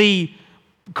 the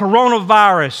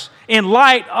coronavirus, in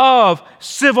light of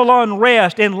civil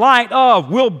unrest, in light of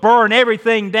we'll burn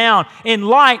everything down, in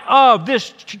light of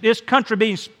this country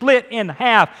being split in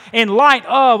half, in light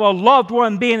of a loved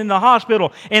one being in the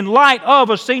hospital, in light of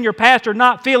a senior pastor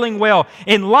not feeling well,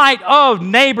 in light of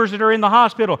neighbors that are in the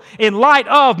hospital, in light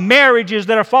of marriages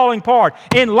that are falling apart,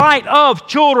 in light of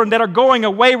children that are going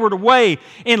a wayward way,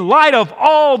 in light of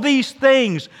all these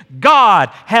things, God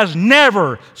has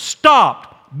never stopped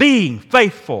being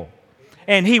faithful.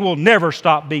 And He will never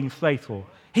stop being faithful.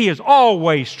 He is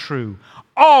always true,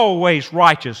 always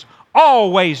righteous,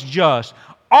 always just,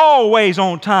 always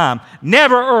on time,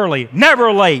 never early,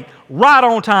 never late, right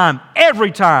on time,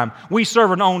 every time. We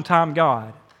serve an on-time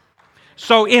God.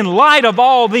 So in light of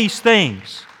all these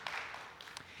things,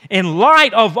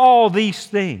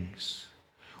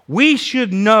 we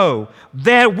should know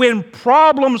that when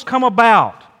problems come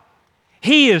about,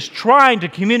 He is trying to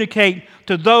communicate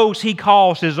to those He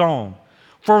calls His own.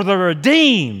 For the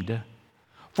redeemed,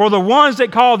 for the ones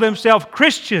that call themselves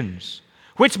Christians,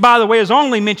 which, by the way, is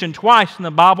only mentioned twice in the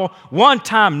Bible, one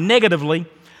time negatively,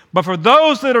 but for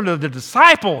those that are the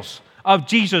disciples of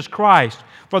Jesus Christ,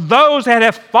 for those that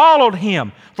have followed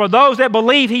Him, for those that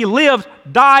believe He lived,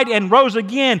 died, and rose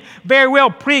again, very well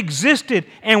pre-existed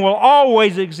and will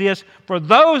always exist, for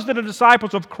those that are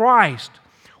disciples of Christ,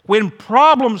 when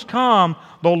problems come,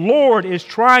 the Lord is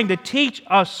trying to teach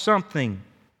us something.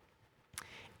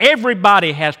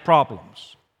 Everybody has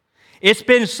problems. It's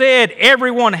been said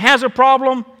everyone has a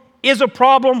problem, is a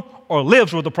problem, or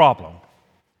lives with a problem.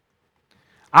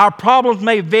 Our problems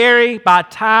may vary by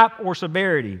type or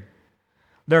severity.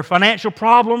 There are financial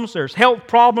problems, there's health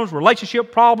problems,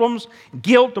 relationship problems,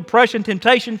 guilt, depression,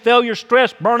 temptation, failure,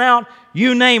 stress, burnout,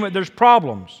 you name it, there's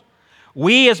problems.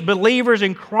 We as believers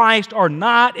in Christ are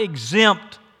not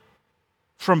exempt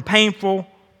from painful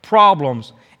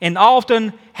problems, and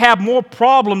often have more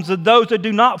problems than those that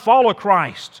do not follow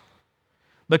Christ.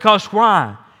 Because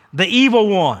why? The evil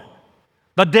one,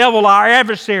 the devil, our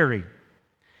adversary,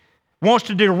 wants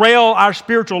to derail our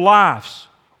spiritual lives,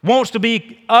 wants to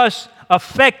be us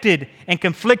affected and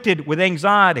conflicted with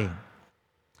anxiety.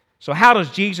 So how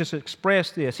does Jesus express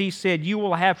this? He said, "You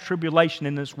will have tribulation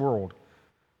in this world.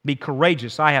 Be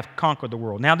courageous, I have conquered the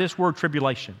world." Now this word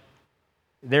tribulation,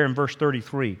 there in verse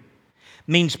 33,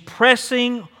 means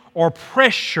pressing or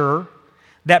pressure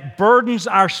that burdens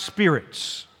our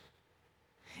spirits.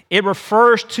 It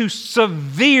refers to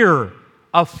severe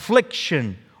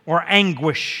affliction or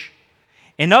anguish.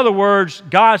 In other words,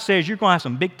 God says you're going to have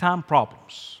some big-time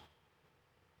problems.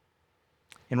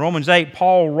 In Romans 8,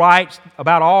 Paul writes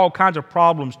about all kinds of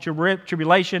problems: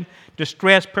 tribulation,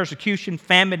 distress, persecution,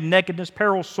 famine, nakedness,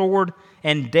 peril, sword,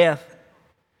 and death.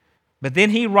 But then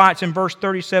he writes in verse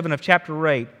 37 of chapter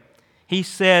 8, he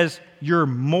says, you're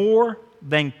more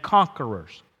than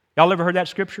conquerors. Y'all ever heard that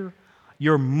scripture?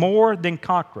 You're more than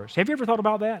conquerors. Have you ever thought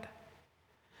about that?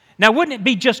 Now, wouldn't it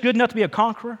be just good enough to be a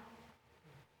conqueror?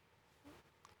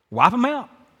 Wipe them out.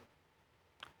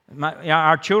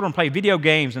 Our children play video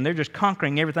games and they're just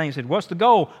conquering everything. He said, what's the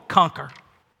goal? Conquer.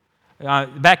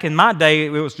 Back in my day, it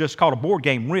was just called a board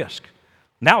game, Risk.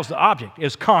 And that was the object,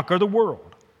 is conquer the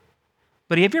world.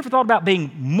 But have you ever thought about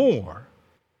being more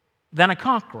than a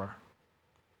conqueror?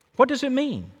 What does it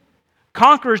mean?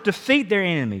 Conquerors defeat their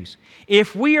enemies.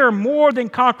 If we are more than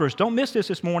conquerors, don't miss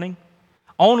this morning.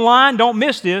 Online, don't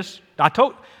miss this.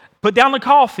 Put down the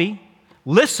coffee.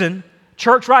 Listen.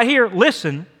 Church right here,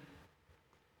 listen.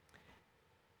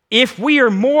 If we are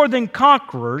more than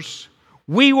conquerors,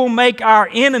 we will make our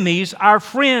enemies our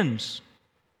friends.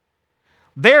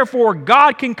 Therefore,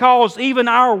 God can cause even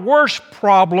our worst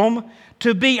problem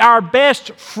to be our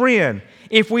best friend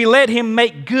if we let Him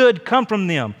make good come from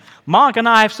them. Monica and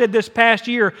I have said this past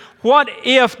year, what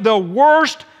if the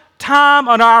worst time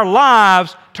in our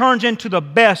lives turns into the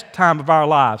best time of our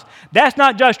lives? That's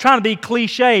not just trying to be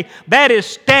cliche. That is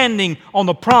standing on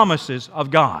the promises of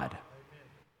God.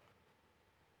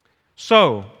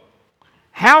 So,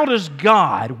 how does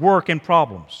God work in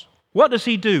problems? What does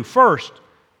He do? First,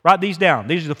 write these down.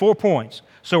 These are the 4 points.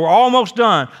 So we're almost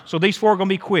done, so these 4 are going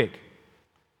to be quick.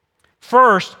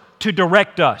 First, to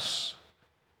direct us.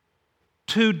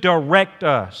 To direct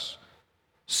us.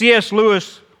 C.S.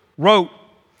 Lewis wrote,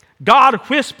 God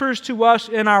whispers to us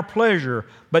in our pleasure,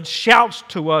 but shouts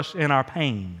to us in our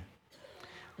pain.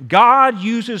 God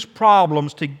uses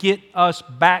problems to get us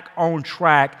back on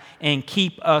track and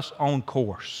keep us on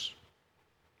course.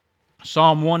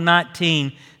 Psalm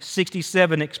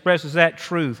 119:67 expresses that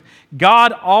truth.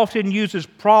 God often uses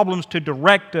problems to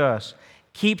direct us,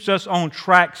 keeps us on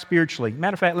track spiritually.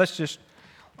 Matter of fact, let's just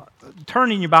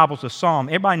turn in your Bibles to Psalm.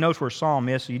 Everybody knows where Psalm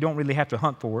is, so you don't really have to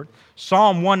hunt for it.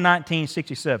 Psalm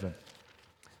 119:67.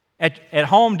 At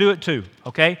home, do it too,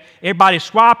 okay? Everybody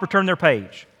swipe or turn their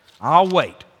page. I'll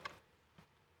wait.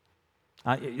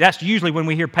 That's usually when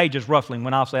we hear pages ruffling,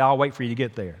 when I'll say, I'll wait for you to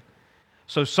get there.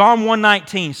 So Psalm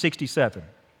 119:67.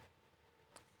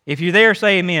 If you're there,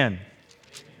 say amen.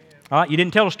 All right, you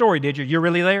didn't tell a story, did you? You're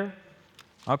really there?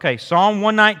 Okay, Psalm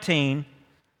 119,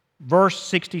 verse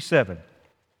 67.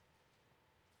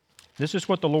 This is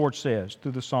what the Lord says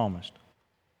through the psalmist.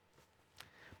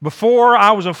 Before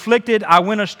I was afflicted, I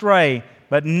went astray,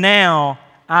 but now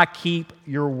I keep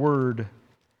your word.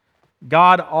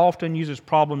 God often uses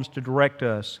problems to direct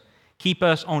us, keep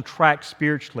us on track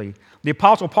spiritually. The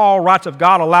Apostle Paul writes of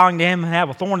God allowing him to have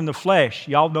a thorn in the flesh.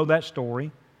 Y'all know that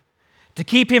story. To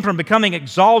keep him from becoming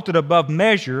exalted above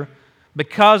measure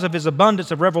because of his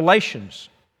abundance of revelations.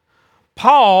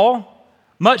 Paul,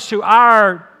 much to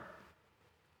our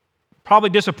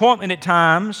probably disappointment at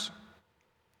times,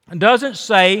 doesn't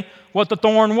say what the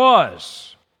thorn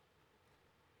was.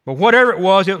 But whatever it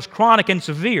was chronic and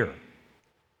severe.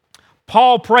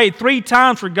 Paul prayed 3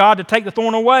 times for God to take the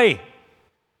thorn away.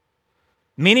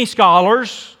 Many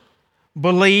scholars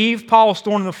believe Paul's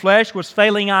thorn in the flesh was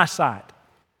failing eyesight.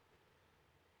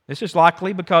 This is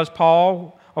likely because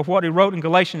Paul, of what he wrote in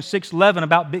Galatians 6:11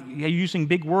 about using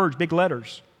big words, big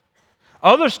letters.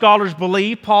 Other scholars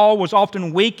believe Paul was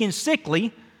often weak and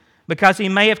sickly because he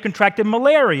may have contracted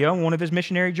malaria on one of his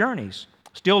missionary journeys.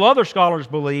 Still other scholars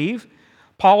believe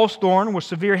Paul's thorn was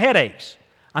severe headaches.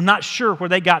 I'm not sure where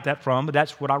they got that from, but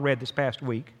that's what I read this past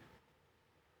week.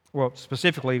 Well,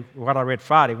 specifically what I read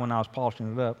Friday when I was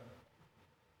polishing it up.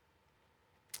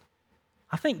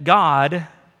 I think God,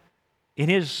 in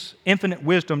His infinite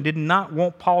wisdom, did not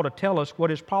want Paul to tell us what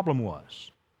his problem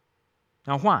was.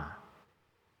 Now, why?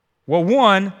 Well,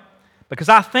 one, because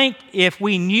I think if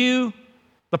we knew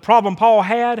the problem Paul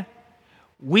had,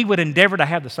 we would endeavor to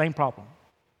have the same problem.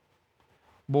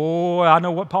 Boy, I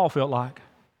know what Paul felt like.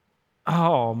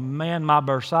 Oh, man, my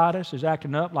bursitis is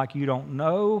acting up like you don't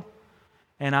know,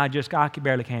 and I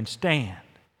barely can stand.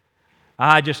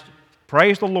 I just,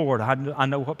 praise the Lord, I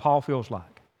know what Paul feels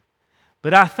like.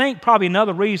 But I think probably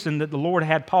another reason that the Lord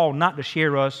had Paul not to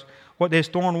share us what this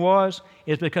thorn was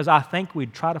is because I think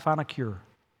we'd try to find a cure.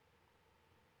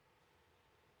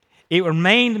 It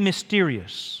remained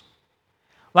mysterious.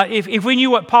 Like if we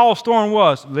knew what Paul's thorn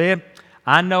was,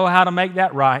 I know how to make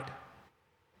that right.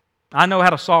 I know how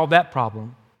to solve that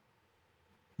problem.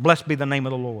 Blessed be the name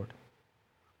of the Lord.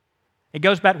 It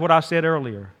goes back to what I said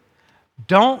earlier.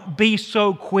 Don't be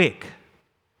so quick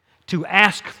to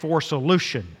ask for a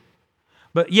solution,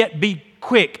 but yet be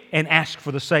quick and ask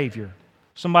for the Savior.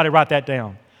 Somebody write that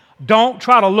down. Don't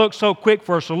try to look so quick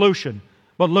for a solution,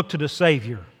 but look to the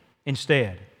Savior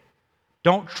instead.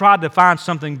 Don't try to find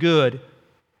something good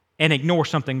and ignore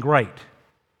something great.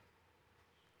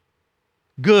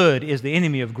 Good is the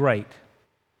enemy of great.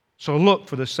 So look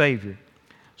for the Savior.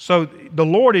 So the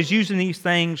Lord is using these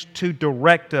things to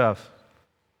direct us.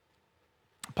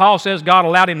 Paul says God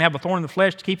allowed him to have a thorn in the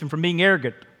flesh to keep him from being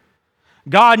arrogant.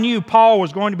 God knew Paul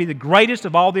was going to be the greatest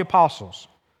of all the apostles.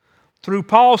 Through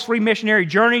Paul's 3 missionary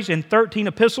journeys and 13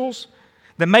 epistles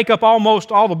that make up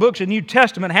almost all the books of the New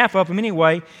Testament, half of them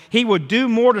anyway, he would do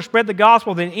more to spread the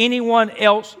gospel than anyone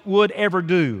else would ever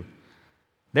do.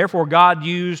 Therefore, God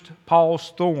used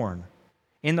Paul's thorn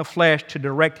in the flesh to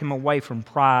direct him away from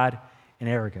pride and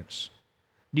arrogance.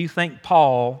 Do you think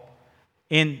Paul,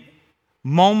 in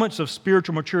moments of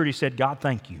spiritual maturity, said, God,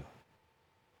 thank you.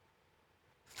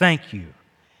 Thank you.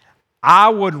 I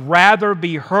would rather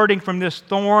be hurting from this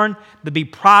thorn than be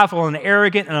prideful and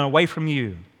arrogant and away from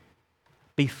you.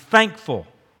 Be thankful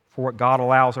for what God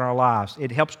allows in our lives.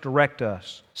 It helps direct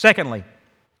us. Secondly,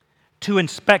 to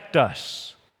inspect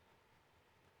us.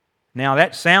 Now,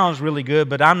 that sounds really good,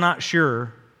 but I'm not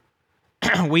sure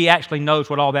we actually knows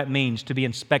what all that means, to be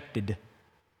inspected.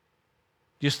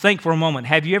 Just think for a moment.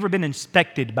 Have you ever been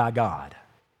inspected by God?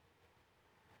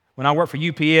 When I worked for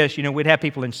UPS, we'd have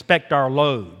people inspect our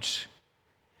loads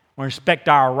or inspect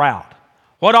our route.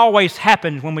 What always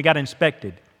happened when we got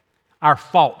inspected? Our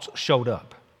faults showed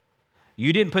up.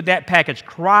 You didn't put that package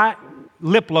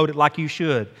lip-loaded like you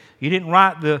should. You didn't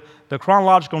write the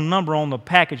chronological number on the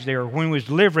package there. When we was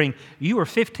delivering, you were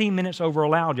 15 minutes over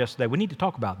allowed yesterday. We need to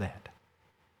talk about that.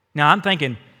 Now, I'm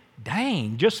thinking,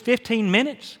 dang, just 15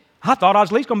 minutes? I thought I was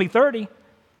at least going to be 30.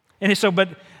 And so, but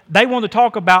they want to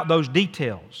talk about those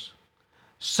details.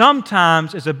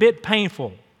 sometimes it's a bit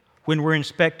painful when we're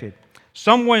inspected.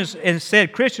 Someone has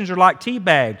said Christians are like tea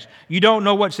bags. You don't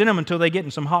know what's in them until they get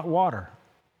in some hot water.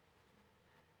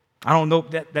 I don't know,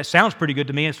 that sounds pretty good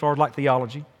to me as far as like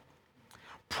theology.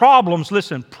 Problems,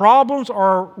 listen, problems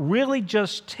are really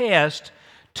just tests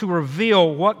to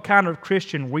reveal what kind of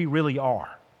Christian we really are.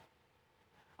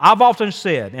 I've often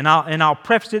said, and I'll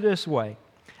preface it this way,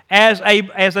 as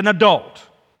an adult,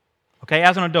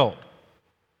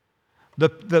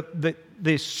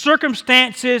 the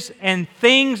circumstances and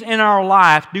things in our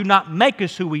life do not make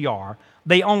us who we are.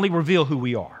 They only reveal who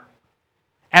we are.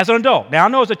 As an adult. Now, I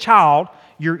know as a child,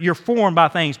 you're formed by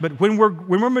things, but when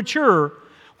we're mature,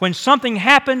 when something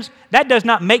happens, that does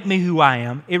not make me who I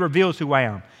am. It reveals who I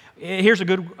am. Here's a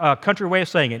good country way of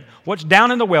saying it. What's down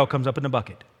in the well comes up in the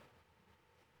bucket.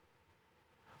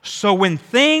 So when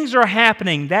things are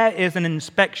happening, that is an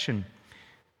inspection.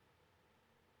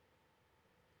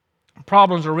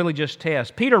 Problems are really just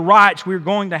tests. Peter writes we're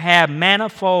going to have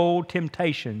manifold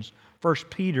temptations. 1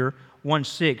 Peter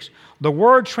 1:6. The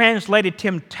word translated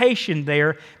temptation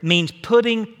there means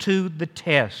putting to the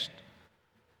test.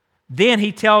 Then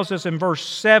he tells us in verse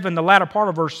 7, the latter part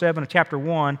of verse 7 of chapter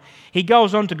 1, he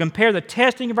goes on to compare the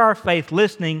testing of our faith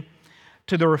listening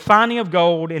to the refining of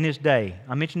gold in his day.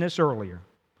 I mentioned this earlier.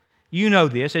 You know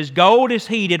this. As gold is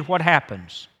heated, what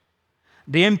happens?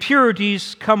 The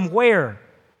impurities come where?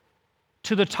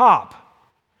 To the top.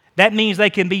 That means they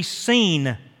can be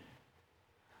seen.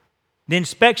 The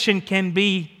inspection can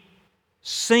be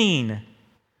seen.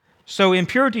 So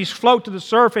impurities float to the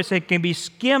surface and can be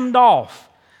skimmed off,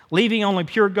 leaving only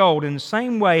pure gold. In the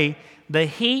same way, the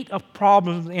heat of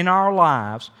problems in our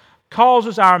lives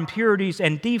causes our impurities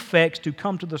and defects to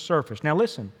come to the surface. Now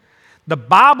listen, the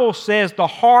Bible says the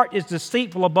heart is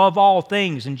deceitful above all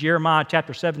things in Jeremiah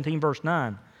chapter 17, verse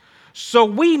 9. So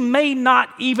we may not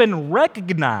even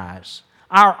recognize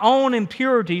our own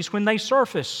impurities when they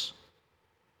surface.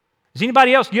 Is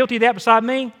anybody else guilty of that beside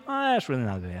me? That's really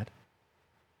not bad.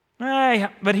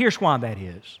 But here's why that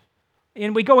is.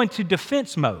 And we go into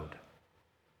defense mode.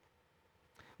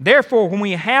 Therefore, when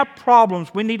we have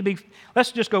problems, we need to be...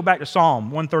 Let's just go back to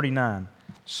Psalm 139.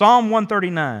 Psalm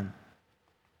 139.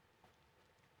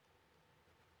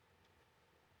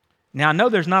 Now, I know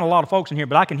there's not a lot of folks in here,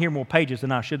 but I can hear more pages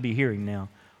than I should be hearing now,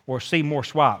 or see more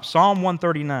swipes. Psalm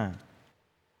 139.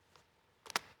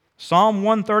 Psalm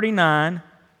 139,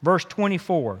 verse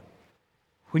 24.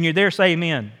 When you're there, say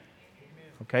amen. Amen.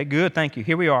 Okay, good, thank you.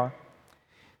 Here we are.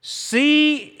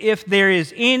 See if there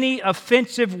is any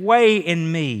offensive way in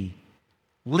me.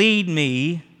 Lead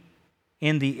me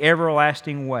in the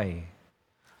everlasting way.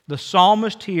 The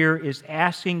psalmist here is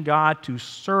asking God to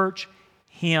search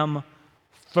him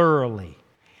thoroughly.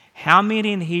 How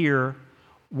many in here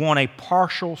want a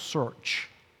partial search?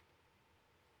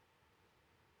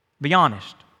 Be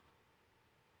honest.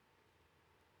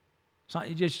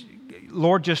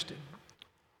 Lord,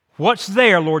 what's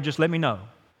there, Lord, just let me know.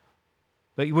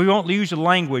 But we won't use the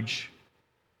language,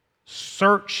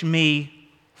 search me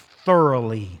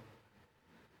thoroughly.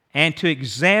 And to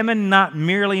examine not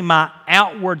merely my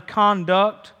outward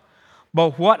conduct,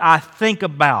 but what I think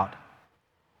about.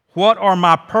 What are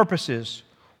my purposes?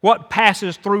 What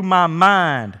passes through my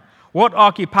mind? What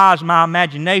occupies my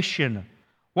imagination?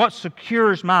 What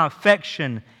secures my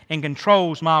affection and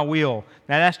controls my will?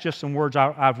 Now that's just some words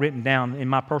I've written down in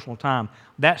my personal time.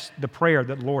 That's the prayer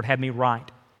that the Lord had me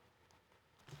write.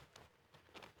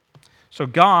 So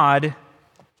God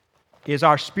is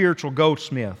our spiritual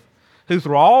goldsmith who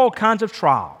through all kinds of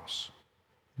trials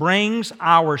brings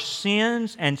our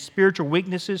sins and spiritual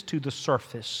weaknesses to the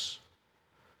surface.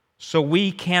 So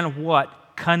we can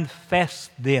what? Confess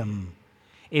them.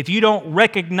 If you don't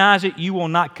recognize it, you will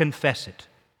not confess it.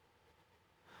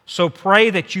 So pray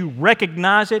that you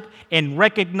recognize it and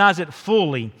recognize it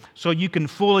fully so you can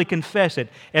fully confess it.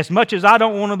 As much as I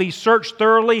don't want to be searched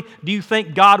thoroughly, do you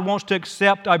think God wants to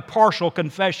accept a partial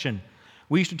confession?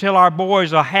 We used to tell our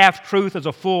boys a half-truth is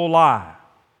a full lie.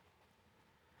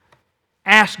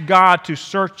 Ask God to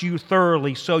search you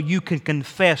thoroughly so you can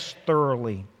confess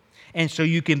thoroughly and so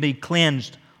you can be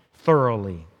cleansed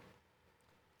thoroughly.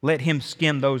 Let Him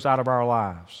skim those out of our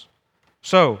lives.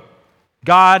 So,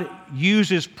 God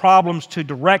uses problems to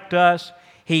direct us.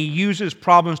 He uses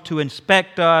problems to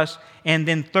inspect us. And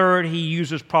then third, He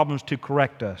uses problems to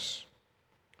correct us.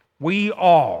 We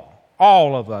all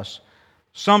of us,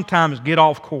 sometimes get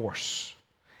off course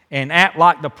and act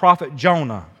like the prophet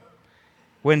Jonah.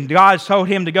 When God told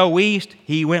him to go east,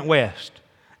 he went west.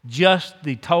 Just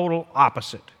the total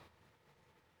opposite.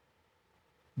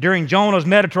 During Jonah's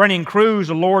Mediterranean cruise,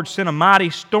 the Lord sent a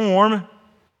mighty storm.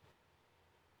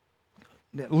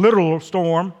 literal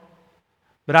storm,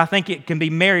 but I think it can be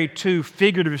married to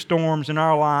figurative storms in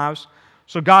our lives.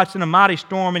 So God sent a mighty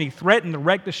storm and He threatened to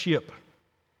wreck the ship.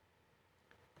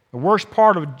 The worst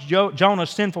part of Jonah's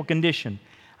sinful condition.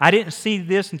 I didn't see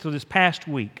this until this past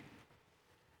week.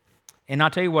 And I'll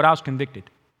tell you what, I was convicted.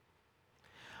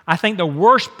 I think the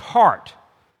worst part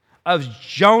of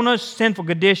Jonah's sinful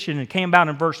condition, it came about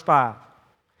in verse 5.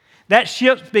 That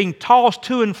ship's being tossed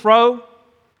to and fro.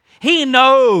 He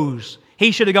knows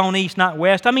he should have gone east, not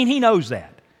west. I mean, he knows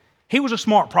that. He was a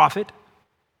smart prophet.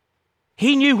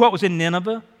 He knew what was in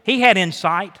Nineveh. He had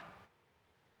insight.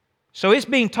 So it's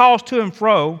being tossed to and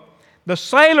fro. The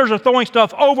sailors are throwing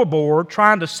stuff overboard,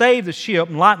 trying to save the ship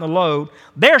and lighten the load.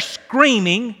 They're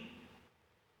screaming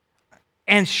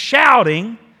and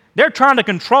shouting. They're trying to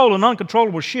control an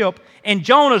uncontrollable ship. And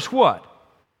Jonah's what?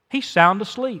 He's sound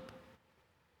asleep.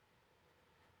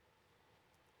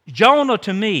 Jonah,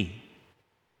 to me,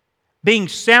 being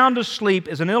sound asleep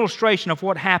is an illustration of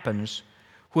what happens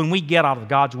when we get out of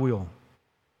God's will.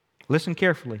 Listen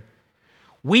carefully.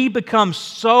 We become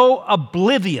so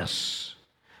oblivious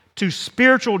to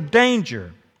spiritual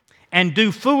danger and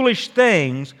do foolish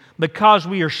things because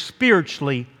we are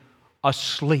spiritually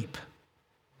asleep.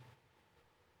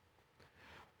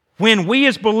 When we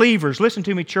as believers, listen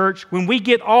to me, church, when we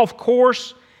get off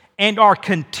course and are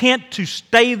content to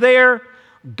stay there,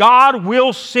 God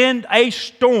will send a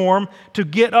storm to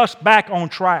get us back on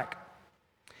track.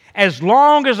 As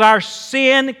long as our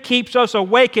sin keeps us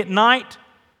awake at night,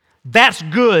 that's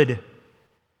good.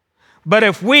 But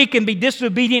if we can be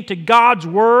disobedient to God's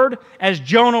word, as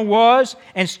Jonah was,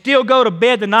 and still go to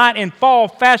bed tonight and fall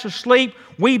fast asleep,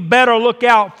 we better look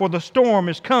out, for the storm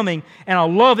is coming, and a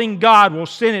loving God will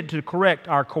send it to correct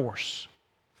our course.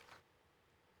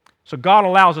 So God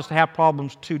allows us to have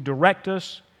problems to direct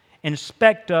us,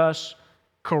 inspect us,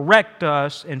 correct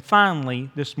us, and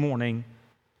finally, this morning,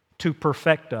 to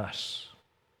perfect us.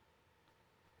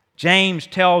 James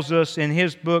tells us in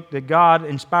his book that God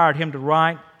inspired him to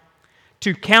write,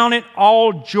 to count it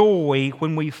all joy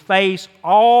when we face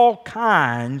all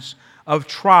kinds of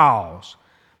trials,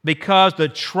 because the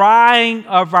trying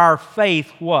of our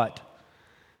faith, what?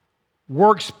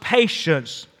 Works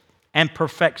patience and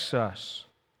perfects us.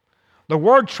 The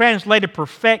word translated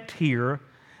perfect here,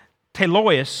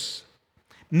 telois,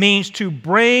 means to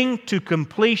bring to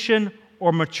completion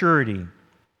or maturity.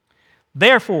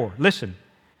 Therefore, listen,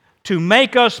 to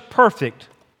make us perfect,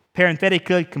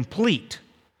 parenthetically complete,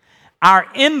 our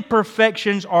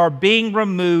imperfections are being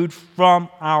removed from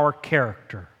our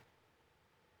character.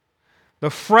 The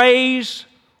phrase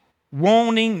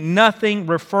wanting nothing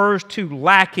refers to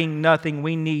lacking nothing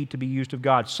we need to be used of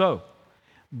God. So,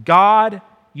 God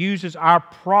uses our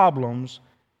problems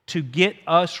to get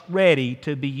us ready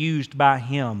to be used by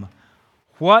Him.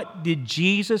 What did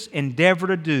Jesus endeavor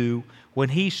to do when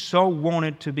He so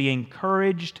wanted to be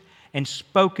encouraged and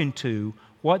spoken to?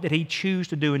 What did He choose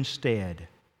to do instead?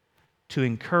 To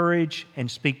encourage and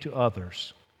speak to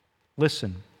others.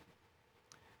 Listen,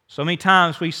 so many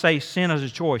times we say sin is a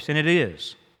choice, and it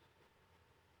is.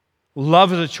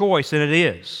 Love is a choice, and it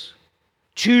is.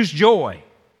 Choose joy.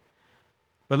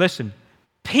 But listen,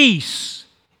 peace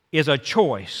is a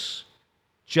choice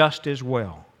just as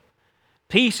well.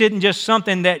 Peace isn't just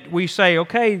something that we say,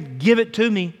 okay, give it to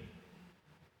me.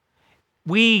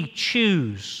 We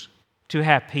choose to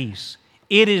have peace.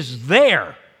 It is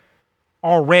there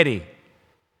already.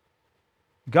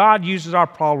 God uses our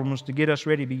problems to get us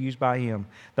ready to be used by Him.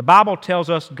 The Bible tells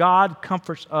us God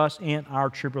comforts us in our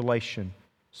tribulation.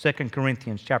 2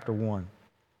 Corinthians chapter 1.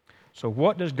 So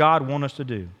what does God want us to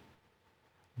do?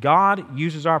 God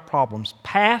uses our problems,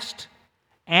 past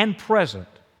and present,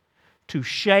 to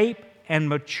shape and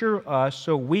mature us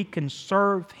so we can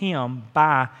serve Him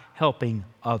by helping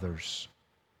others.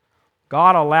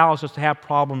 God allows us to have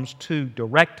problems to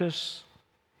direct us,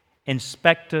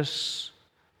 inspect us,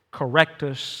 correct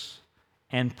us,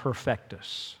 and perfect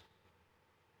us.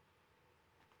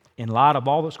 In light of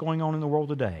all that's going on in the world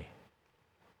today,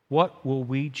 what will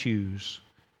we choose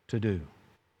to do?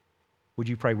 Would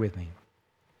you pray with me?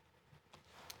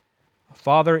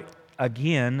 Father,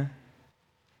 again,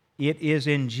 it is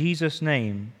in Jesus'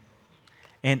 name,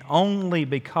 and only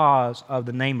because of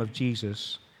the name of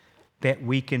Jesus, that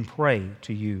we can pray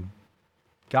to you.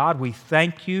 God, we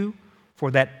thank you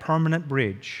for that permanent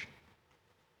bridge,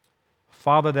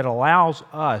 Father, that allows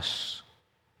us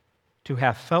to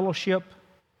have fellowship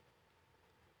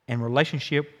and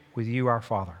relationship with you, our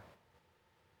Father.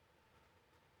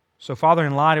 So, Father,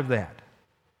 in light of that,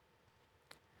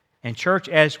 and church,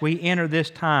 as we enter this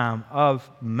time of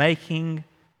making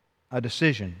a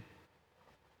decision,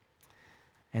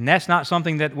 And that's not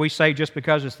something that we say just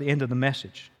because it's the end of the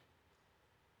message.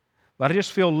 But I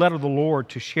just feel led of the Lord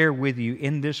to share with you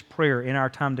in this prayer, in our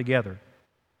time together,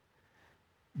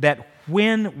 that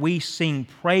when we sing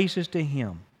praises to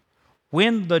Him,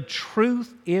 when the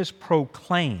truth is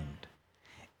proclaimed,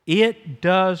 it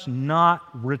does not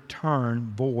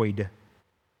return void.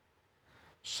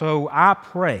 So I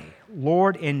pray,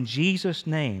 Lord, in Jesus'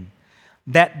 name,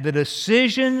 that the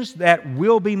decisions that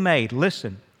will be made,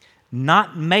 listen,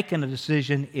 not making a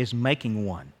decision is making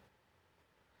one.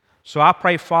 So I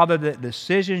pray, Father, that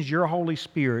decisions Your Holy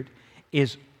Spirit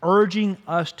is urging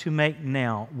us to make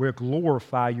now will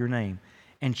glorify Your name.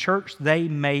 And church, they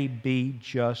may be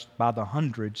just by the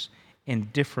hundreds in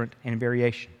different and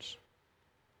variations.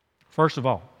 First of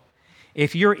all,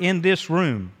 if you're in this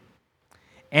room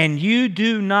and you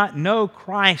do not know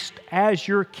Christ as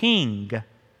your King,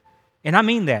 and I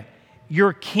mean that,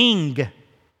 your King,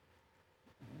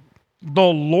 the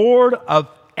Lord of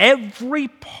every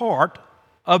part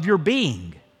of your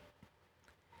being,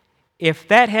 if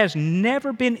that has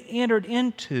never been entered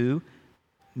into,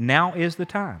 now is the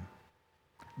time.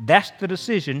 That's the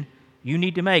decision you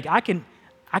need to make.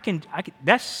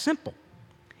 That's simple.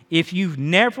 If you've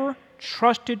never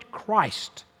trusted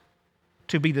Christ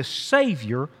to be the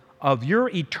Savior of your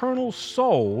eternal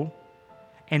soul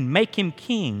and make Him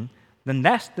King, then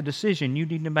that's the decision you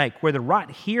need to make, whether right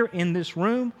here in this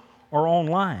room or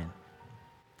online.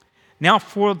 Now,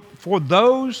 for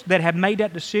those that have made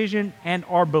that decision and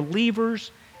are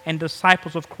believers and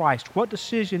disciples of Christ, what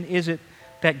decision is it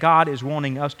that God is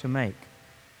wanting us to make?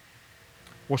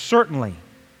 Well, certainly,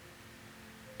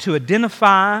 to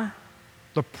identify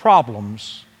the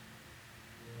problems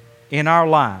in our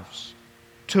lives,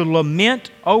 to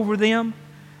lament over them,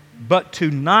 but to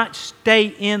not stay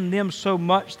in them so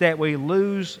much that we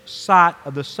lose sight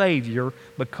of the Savior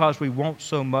because we want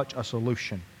so much a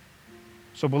solution.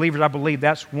 So believers, I believe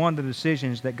that's one of the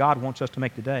decisions that God wants us to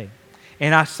make today.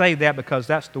 And I say that because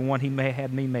that's the one He may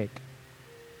have me make.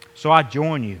 So I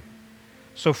join you.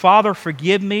 So Father,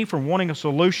 forgive me for wanting a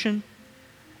solution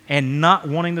and not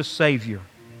wanting the Savior.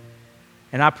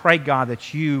 And I pray, God,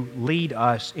 that You lead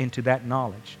us into that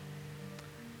knowledge.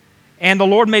 And the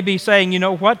Lord may be saying, you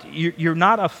know what, you're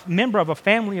not a member of a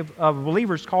family of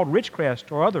believers called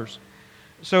Ridgecrest or others.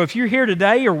 So if you're here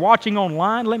today or watching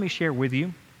online, let me share with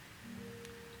you.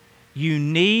 You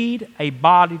need a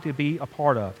body to be a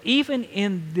part of. Even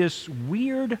in this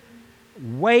weird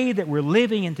way that we're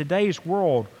living in today's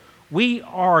world, we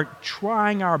are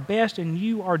trying our best, and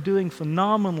you are doing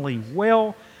phenomenally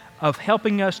well of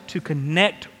helping us to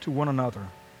connect to one another.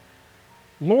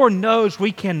 Lord knows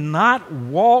we cannot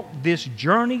walk this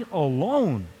journey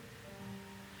alone.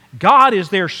 God is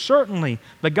there certainly,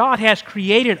 but God has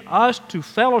created us to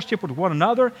fellowship with one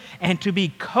another and to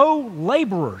be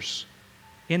co-laborers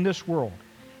in this world.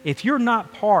 If you're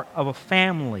not part of a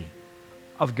family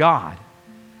of God,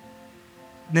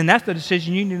 then that's the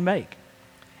decision you need to make.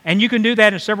 And you can do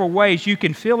that in several ways. You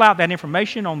can fill out that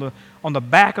information on the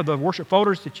back of the worship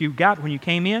folders that you got when you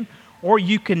came in, or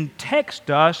you can text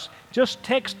us. Just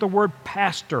text the word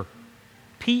pastor,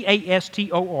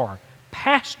 P-A-S-T-O-R,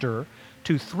 pastor,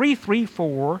 to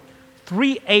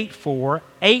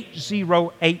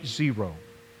 334-384-8080.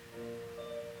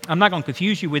 I'm not going to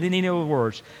confuse you with any other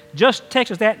words. Just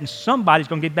text us that, and somebody's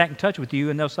going to get back in touch with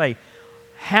you, and they'll say,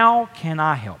 how can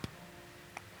I help?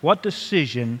 What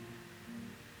decision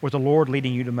was the Lord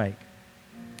leading you to make?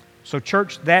 So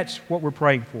church, that's what we're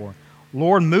praying for.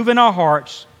 Lord, move in our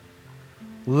hearts.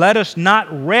 Let us not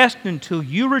rest until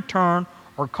You return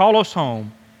or call us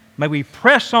home. May we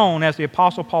press on, as the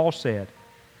Apostle Paul said.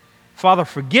 Father,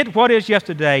 forget what is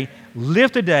yesterday,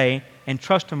 live today, and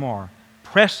trust tomorrow.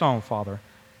 Press on, Father,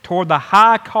 toward the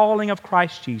high calling of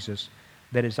Christ Jesus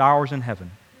that is ours in heaven.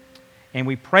 And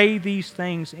we pray these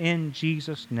things in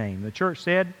Jesus' name. The church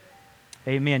said,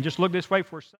 amen. Just look this way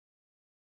for a second.